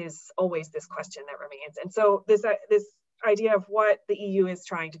is always this question that remains. And so this idea of what the EU is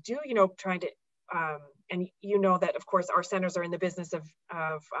trying to do, trying to, and that of course our centers are in the business of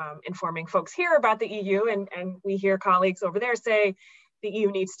informing folks here about the EU, and we hear colleagues over there say the EU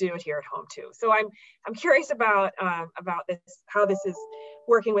needs to do it here at home too. So I'm curious about this, how this is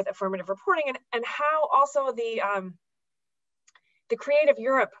working with affirmative reporting, and how also the Creative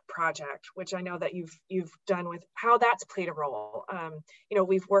Europe project, which I know that you've done, with how that's played a role.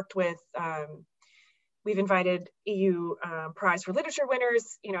 We've worked with, we've invited EU Prize for Literature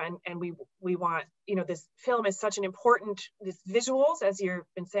winners, and we want, this film is such an important, this visuals, as you've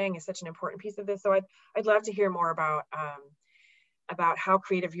been saying, is such an important piece of this. So I'd love to hear more about how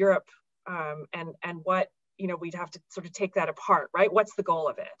Creative Europe and what, we'd have to sort of take that apart, right? What's the goal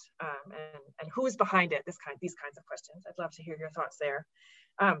of it, and who is behind it? These kinds of questions. I'd love to hear your thoughts there,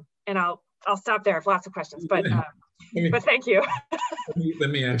 and I'll stop there. I have lots of questions, but thank you. let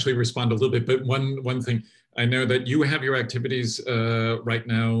me actually respond a little bit. But one thing, I know that you have your activities right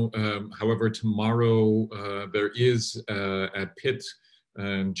now. However, tomorrow there is at Pitt.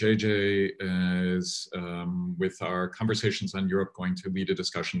 And JJ is, with our Conversations on Europe, going to lead a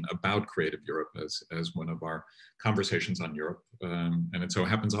discussion about Creative Europe as one of our Conversations on Europe. And it so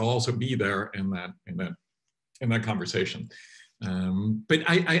happens I'll also be there in that conversation. But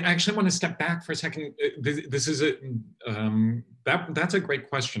I actually want to step back for a second. This is that's a great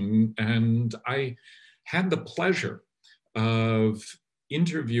question, and I had the pleasure of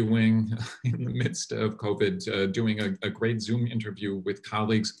interviewing in the midst of COVID, doing a great Zoom interview with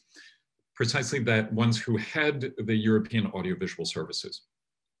colleagues, precisely that ones who had the European audiovisual services,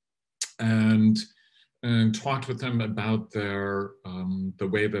 and talked with them about their the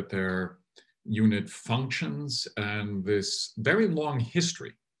way that their unit functions and this very long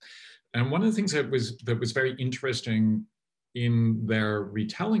history. And one of the things that was very interesting in their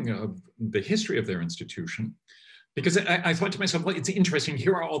retelling of the history of their institution, because I thought to myself, well, it's interesting,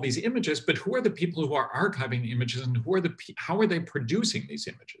 here are all these images, but who are the people who are archiving the images, and how are they producing these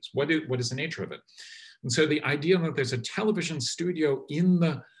images? What is the nature of it? And so the idea that there's a television studio in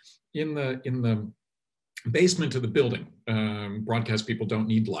the basement of the building. Broadcast people don't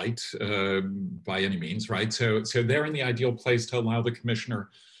need light by any means, right? So they're in the ideal place to allow the commissioner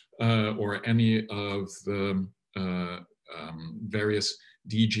or any of the various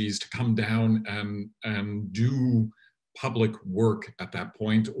DGs to come down and do public work at that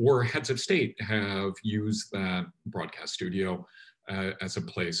point, or heads of state have used that broadcast studio as a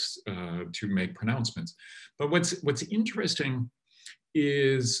place to make pronouncements. But what's interesting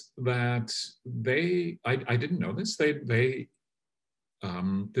is that I didn't know this, they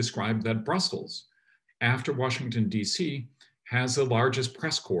described that Brussels, after Washington, DC, has the largest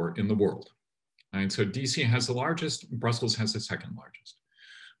press corps in the world. And so DC has the largest, Brussels has the second largest.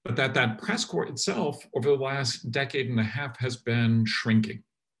 But that press corps itself, over the last decade and a half, has been shrinking.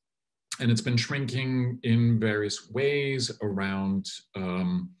 And it's been shrinking in various ways around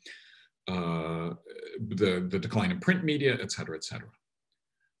the decline in print media, et cetera, et cetera.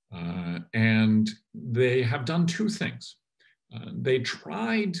 And they have done two things. They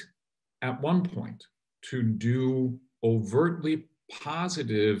tried at one point to do overtly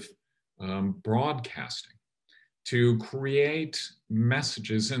positive broadcasting, to create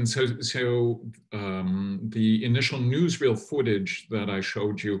messages. And so the initial newsreel footage that I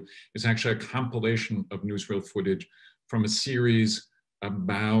showed you is actually a compilation of newsreel footage from a series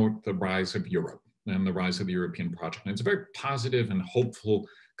about the rise of Europe and the rise of the European project. And it's a very positive and hopeful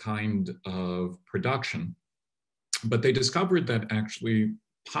kind of production. But they discovered that actually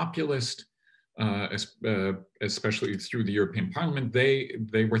populist, especially through the European Parliament,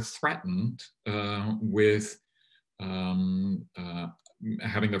 they were threatened with having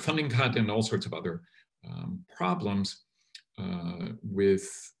their funding cut and all sorts of other problems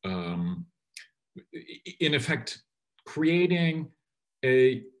with, in effect, creating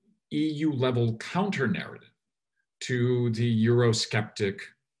a EU-level counter-narrative to the Eurosceptic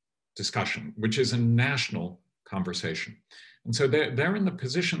discussion, which is a national conversation. And so they're in the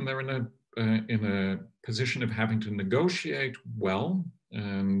position, they're in a position of having to negotiate well.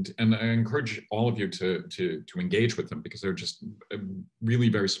 And I encourage all of you to engage with them, because they're just really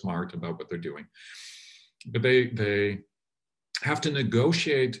very smart about what they're doing. But they have to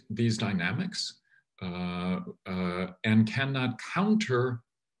negotiate these dynamics and cannot counter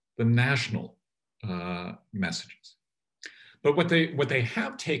the national messages. But what they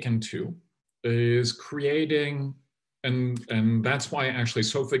have taken to is creating, and that's why actually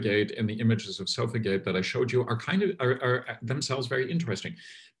Sofagate and the images of Sofagate that I showed you are themselves very interesting,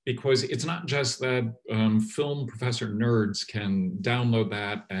 because it's not just that film professor nerds can download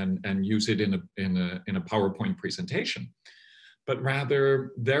that and use it in a PowerPoint presentation, but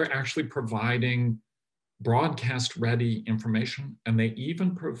rather they're actually providing broadcast ready information, and they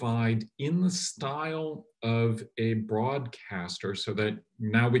even provide in the style of a broadcaster, so that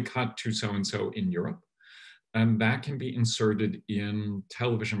now we cut to so-and-so in Europe, and that can be inserted in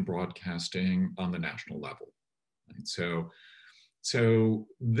television broadcasting on the national level. Right? So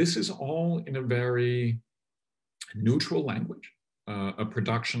this is all in a very neutral language, a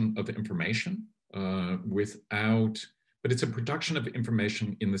production of information but it's a production of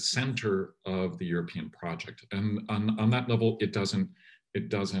information in the center of the European project. And on that level, it doesn't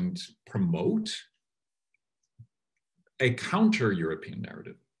promote a counter-European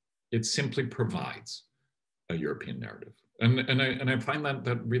narrative. It simply provides a European narrative. And I find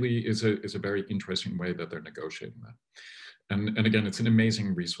that really is a very interesting way that they're negotiating that. And again, it's an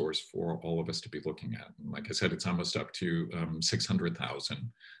amazing resource for all of us to be looking at. And like I said, it's almost up to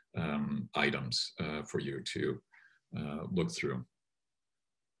 600,000 items for you to look through.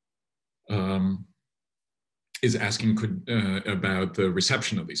 Is asking about the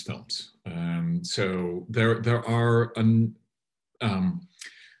reception of these films. So there are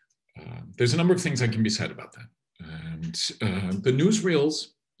there's a number of things that can be said about that. And the newsreels,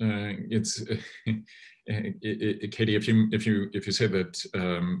 Katie, if you say that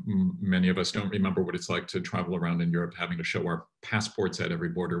many of us don't remember what it's like to travel around in Europe, having to show our passports at every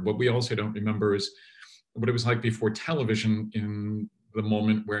border, what we also don't remember is what it was like before television, in the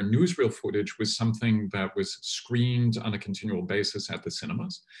moment where newsreel footage was something that was screened on a continual basis at the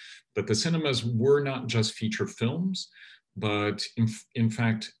cinemas. But the cinemas were not just feature films, but in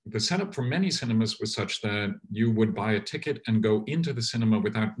fact, the setup for many cinemas was such that you would buy a ticket and go into the cinema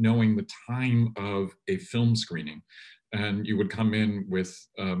without knowing the time of a film screening. And you would come in with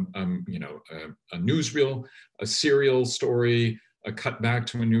a newsreel, a serial story, a cut back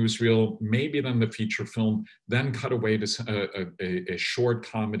to a newsreel, maybe then the feature film, then cut away to a short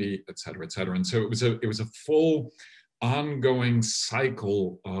comedy, et cetera, et cetera. And so it was a full ongoing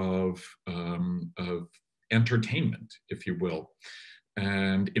cycle of entertainment, if you will,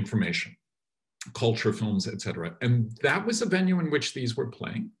 and information, culture films, et cetera. And that was the venue in which these were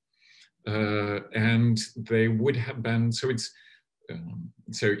playing. And they would have been, so it's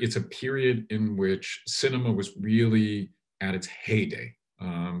a period in which cinema was really at its heyday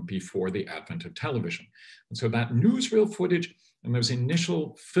before the advent of television. And so that newsreel footage and those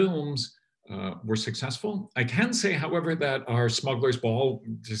initial films were successful. I can say, however, that our Smuggler's Ball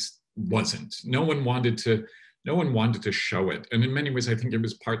just wasn't. No one wanted to show it. And in many ways, I think it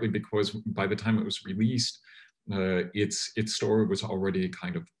was partly because by the time it was released, its story was already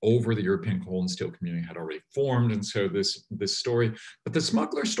kind of over. The European coal and steel community had already formed. And so this story, but the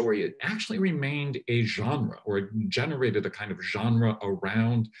smuggler story, it actually remained a genre, or it generated a kind of genre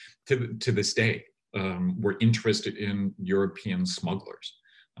around to this day. We're interested in European smugglers,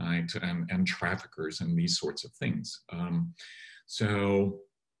 right? And traffickers and these sorts of things.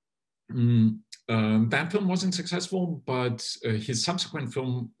 That film wasn't successful, but his subsequent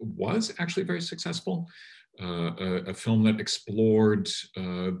film was actually very successful. A film that explored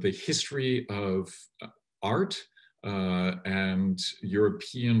the history of art and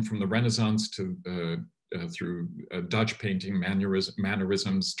European, from the Renaissance to through Dutch painting,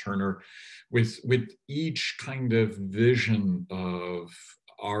 mannerisms, Turner, with each kind of vision of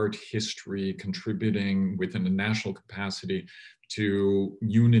art history contributing within a national capacity to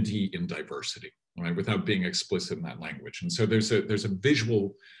unity in diversity, right? Without being explicit in that language. And so there's a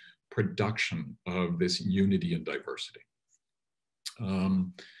visual production of this unity and diversity.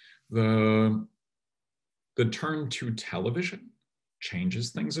 The turn to television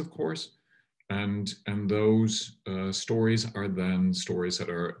changes things, of course, and those stories are then stories that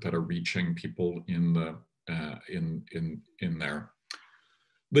are reaching people in their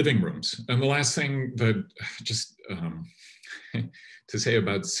living rooms. And the last thing that just to say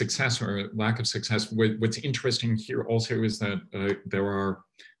about success or lack of success, what's interesting here also is that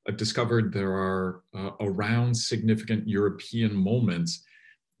I've discovered there are around significant European moments,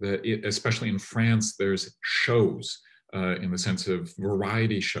 that especially in France, there's shows in the sense of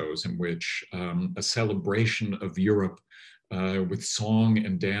variety shows in which a celebration of Europe with song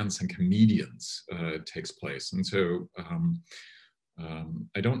and dance and comedians takes place. And so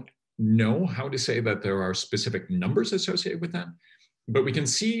I don't know how to say that there are specific numbers associated with that, but we can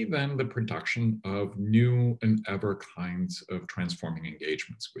see then the production of new and ever kinds of transforming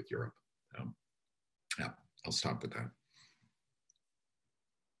engagements with Europe. Yeah, I'll stop with that.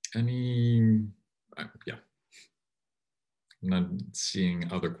 Yeah. not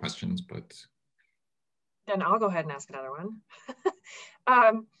seeing other questions, but. Then I'll go ahead and ask another one.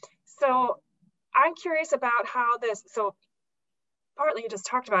 So I'm curious about how this, so partly you just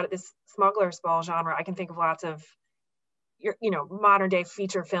talked about it, this smuggler's ball genre. I can think of lots of, modern day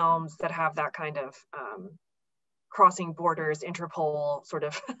feature films that have that kind of crossing borders, Interpol sort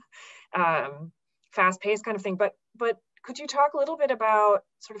of fast-paced kind of thing. But could you talk a little bit about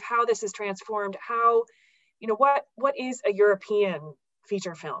sort of how this is transformed? How, what is a European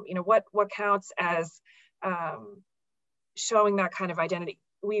feature film? What counts as showing that kind of identity?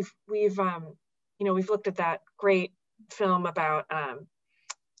 We've looked at that great film about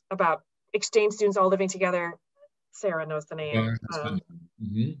exchange students all living together. Sarah knows the name.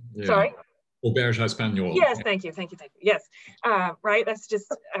 Yeah. Sorry? Auberge Espagnole. Yes, thank you. Yes, right. That's just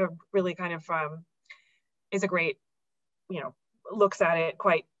a really kind of is a great, looks at it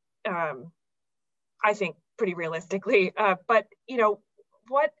quite, I think, pretty realistically. But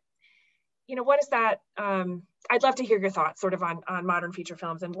what is that? I'd love to hear your thoughts, sort of, on modern feature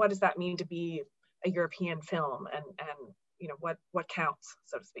films, and what does that mean to be a European film, and what counts,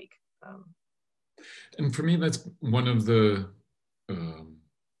 so to speak. And for me, that's one of the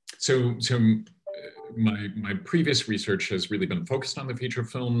my previous research has really been focused on the feature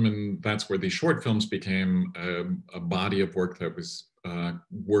film, and that's where these short films became a body of work that was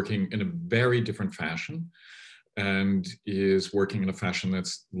working in a very different fashion, and is working in a fashion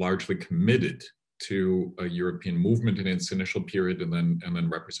that's largely committed to a European movement in its initial period, and then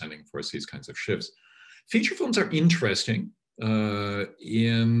representing for us these kinds of shifts. Feature films are interesting. For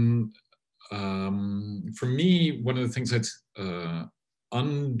me, one of the things that's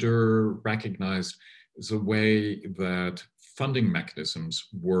under-recognized is the way that funding mechanisms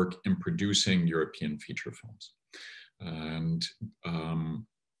work in producing European feature films. And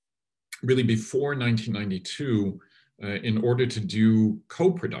really before 1992, in order to do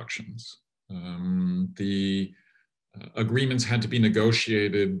co-productions, the agreements had to be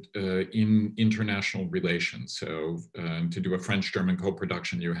negotiated in international relations. So to do a French-German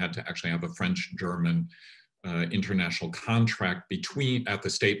co-production, you had to actually have a French-German international contract at the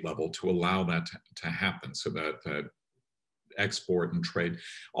state level to allow that to happen, so that export and trade,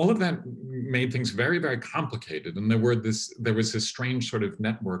 all of that made things very, very complicated. And there was this strange sort of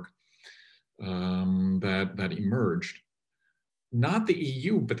network that emerged. Not the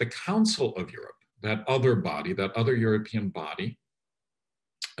EU, but the Council of Europe, that other body, that other European body,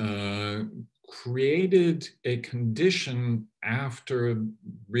 created a condition after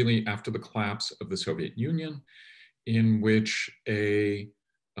the collapse of the Soviet Union, in which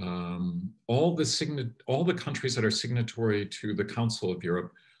all the countries that are signatory to the Council of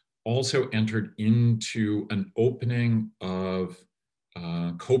Europe also entered into an opening of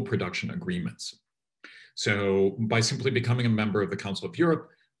co-production agreements. So by simply becoming a member of the Council of Europe,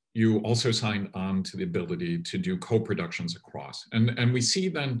 you also signed on to the ability to do co-productions across. And we see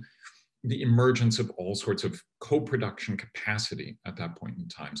then the emergence of all sorts of co-production capacity at that point in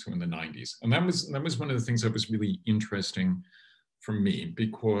time, so in the 90s. And that was one of the things that was really interesting for me,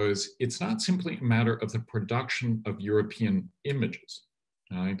 because it's not simply a matter of the production of European images,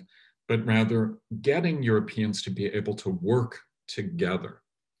 right? But rather getting Europeans to be able to work together.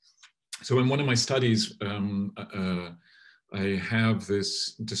 So in one of my studies, I have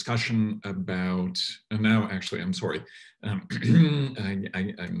this discussion about, and now actually, I'm sorry, I'm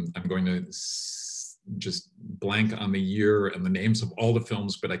going to just blank on the year and the names of all the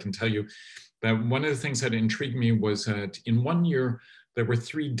films, but I can tell you that one of the things that intrigued me was that in one year, there were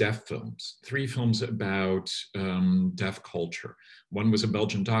three films about deaf culture. One was a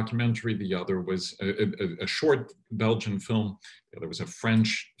Belgian documentary, the other was a short Belgian film, the other was a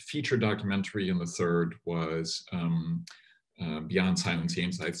French feature documentary, and the third was Beyond Silence,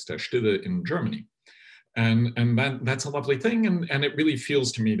 Jenseits der Stille in Germany. And that's a lovely thing, and it really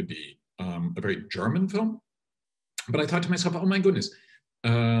feels to me to be a very German film. But I thought to myself, oh my goodness,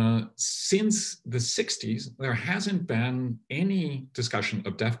 since the 60s, there hasn't been any discussion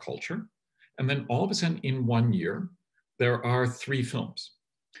of deaf culture. And then all of a sudden in 1 year, there are three films.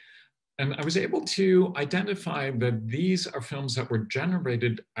 And I was able to identify that these are films that were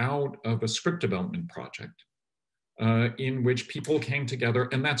generated out of a script development project in which people came together.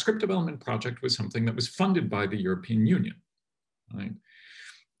 And that script development project was something that was funded by the European Union. Right?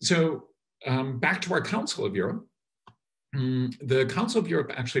 So back to our Council of Europe. The Council of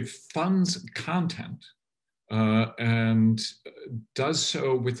Europe actually funds content and does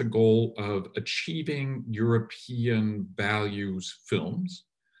so with the goal of achieving European values films.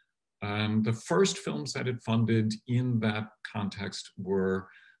 And the first films that it funded in that context were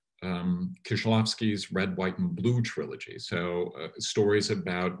Kieślowski's Red, White, and Blue trilogy. So stories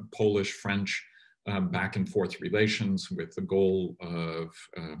about Polish, French back and forth relations with the goal of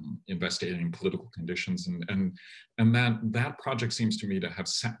investigating political conditions. And that project seems to me to have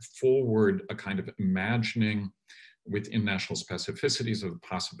set forward a kind of imagining within national specificities of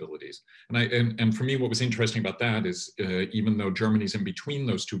possibilities. And for me, what was interesting about that is even though Germany's in between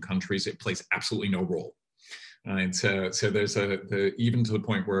those two countries, it plays absolutely no role. And so there's even to the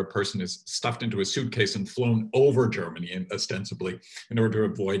point where a person is stuffed into a suitcase and flown over Germany, and ostensibly in order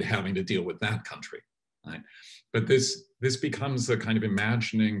to avoid having to deal with that country. Right? But this becomes a kind of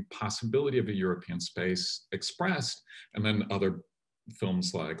imagining possibility of a European space expressed, and then other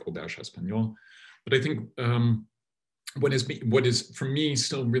films like Auberge Espagnole. But I think what is for me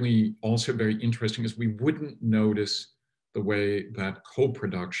still really also very interesting is we wouldn't notice the way that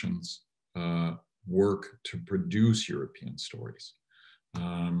co-productions work to produce European stories.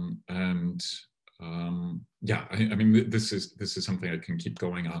 Yeah, I mean, this is something I can keep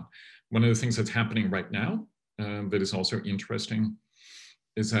going on. One of the things that's happening right now that is also interesting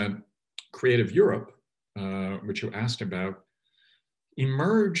is that Creative Europe, which you asked about,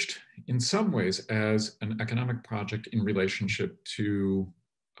 emerged in some ways as an economic project in relationship to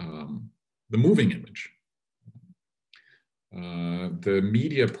the moving image. The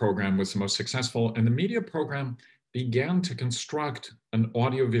media program was the most successful, and the media program began to construct an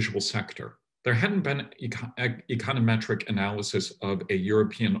audiovisual sector. There hadn't been econometric analysis of a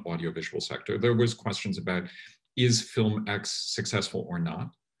European audiovisual sector. There was questions about, is film X successful or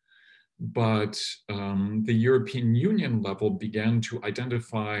not? But the European Union level began to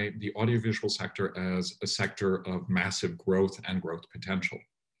identify the audiovisual sector as a sector of massive growth and growth potential.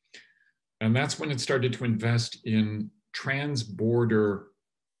 And that's when it started to invest in trans-border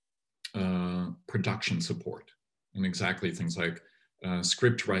production support, and exactly things like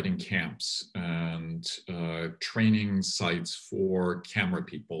script writing camps and training sites for camera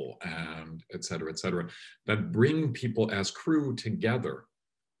people, and et cetera, that bring people as crew together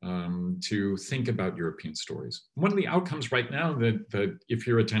to think about European stories. One of the outcomes right now that if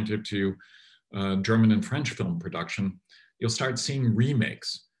you're attentive to German and French film production, you'll start seeing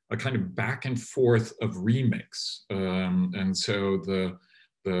remakes, a kind of back and forth of remakes. And so the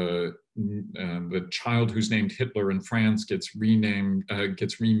child who's named Hitler in France gets remade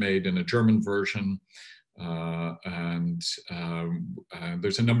in a German version.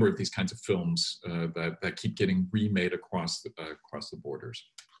 There's a number of these kinds of films that keep getting remade across the borders.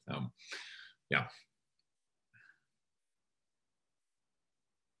 Yeah.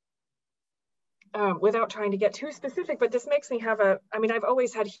 Without trying to get too specific, but this makes me have I mean, I've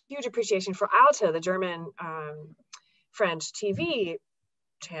always had huge appreciation for Arte, the German French TV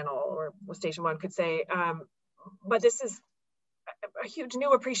channel, or station one could say, but this is a huge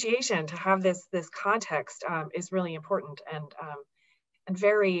new appreciation. To have this context is really important, and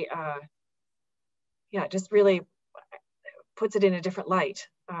very, yeah, just really puts it in a different light.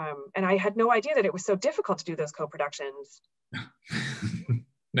 And I had no idea that it was so difficult to do those co-productions.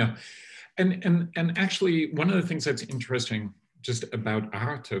 No, and actually, one of the things that's interesting just about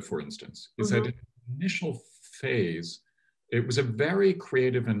Arte, for instance, is that in the initial phase, it was a very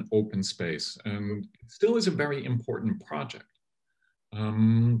creative and open space, and it still is a very important project.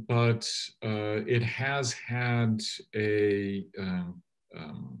 But it has had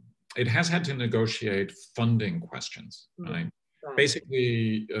to negotiate funding questions, right? Right.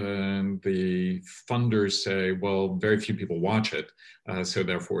 Basically, the funders say, well, very few people watch it, so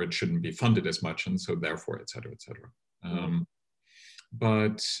therefore it shouldn't be funded as much, and so therefore, et cetera, et cetera.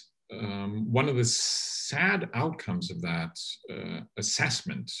 But one of the sad outcomes of that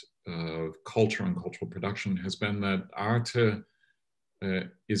assessment of culture and cultural production has been that Arte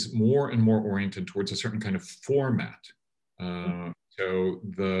is more and more oriented towards a certain kind of format. So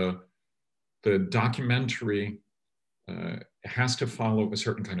the documentary has to follow a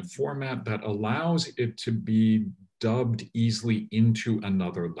certain kind of format that allows it to be dubbed easily into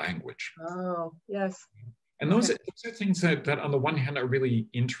another language. Oh, yes. And those are things that on the one hand are really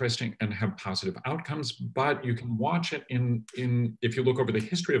interesting and have positive outcomes, but you can watch it if you look over the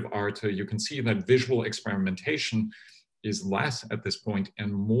history of Arte, you can see that visual experimentation is less at this point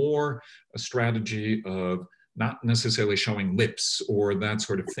and more a strategy of not necessarily showing lips or that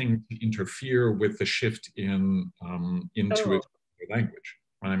sort of thing to interfere with the shift into a language,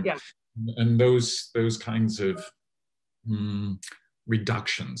 right? Yeah. And those kinds of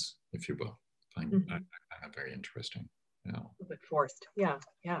reductions, if you will, I find very interesting. Yeah. A bit forced. Yeah,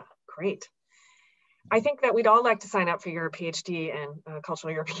 great. I think that we'd all like to sign up for your PhD in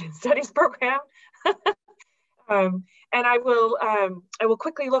Cultural European Studies program. And I will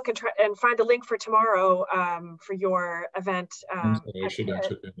quickly look and try and find the link for tomorrow for your event. I should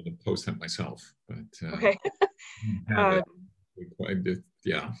actually be able to post that myself, but okay.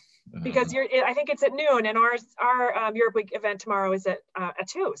 Yeah. Because I think it's at noon, and our Europe Week event tomorrow is at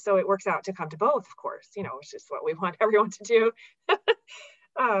 2, so it works out to come to both. Of course, you know, it's just what we want everyone to do.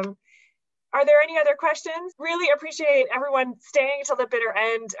 Are there any other questions? Really appreciate everyone staying till the bitter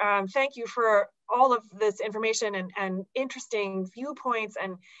end. Thank you for all of this information and interesting viewpoints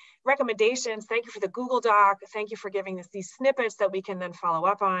and recommendations. Thank you for the Google Doc. Thank you for giving us these snippets that we can then follow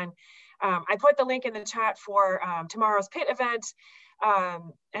up on. I put the link in the chat for tomorrow's PIT event.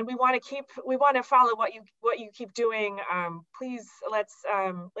 And we want to follow what you keep doing. Please let's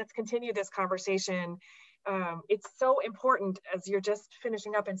continue this conversation. It's so important, as you're just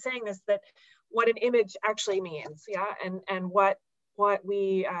finishing up and saying this, that what an image actually means, yeah, and what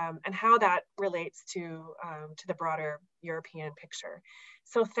we and how that relates to the broader European picture.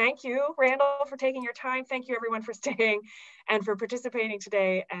 So thank you, Randall, for taking your time. Thank you, everyone, for staying and for participating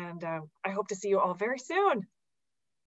today. And I hope to see you all very soon.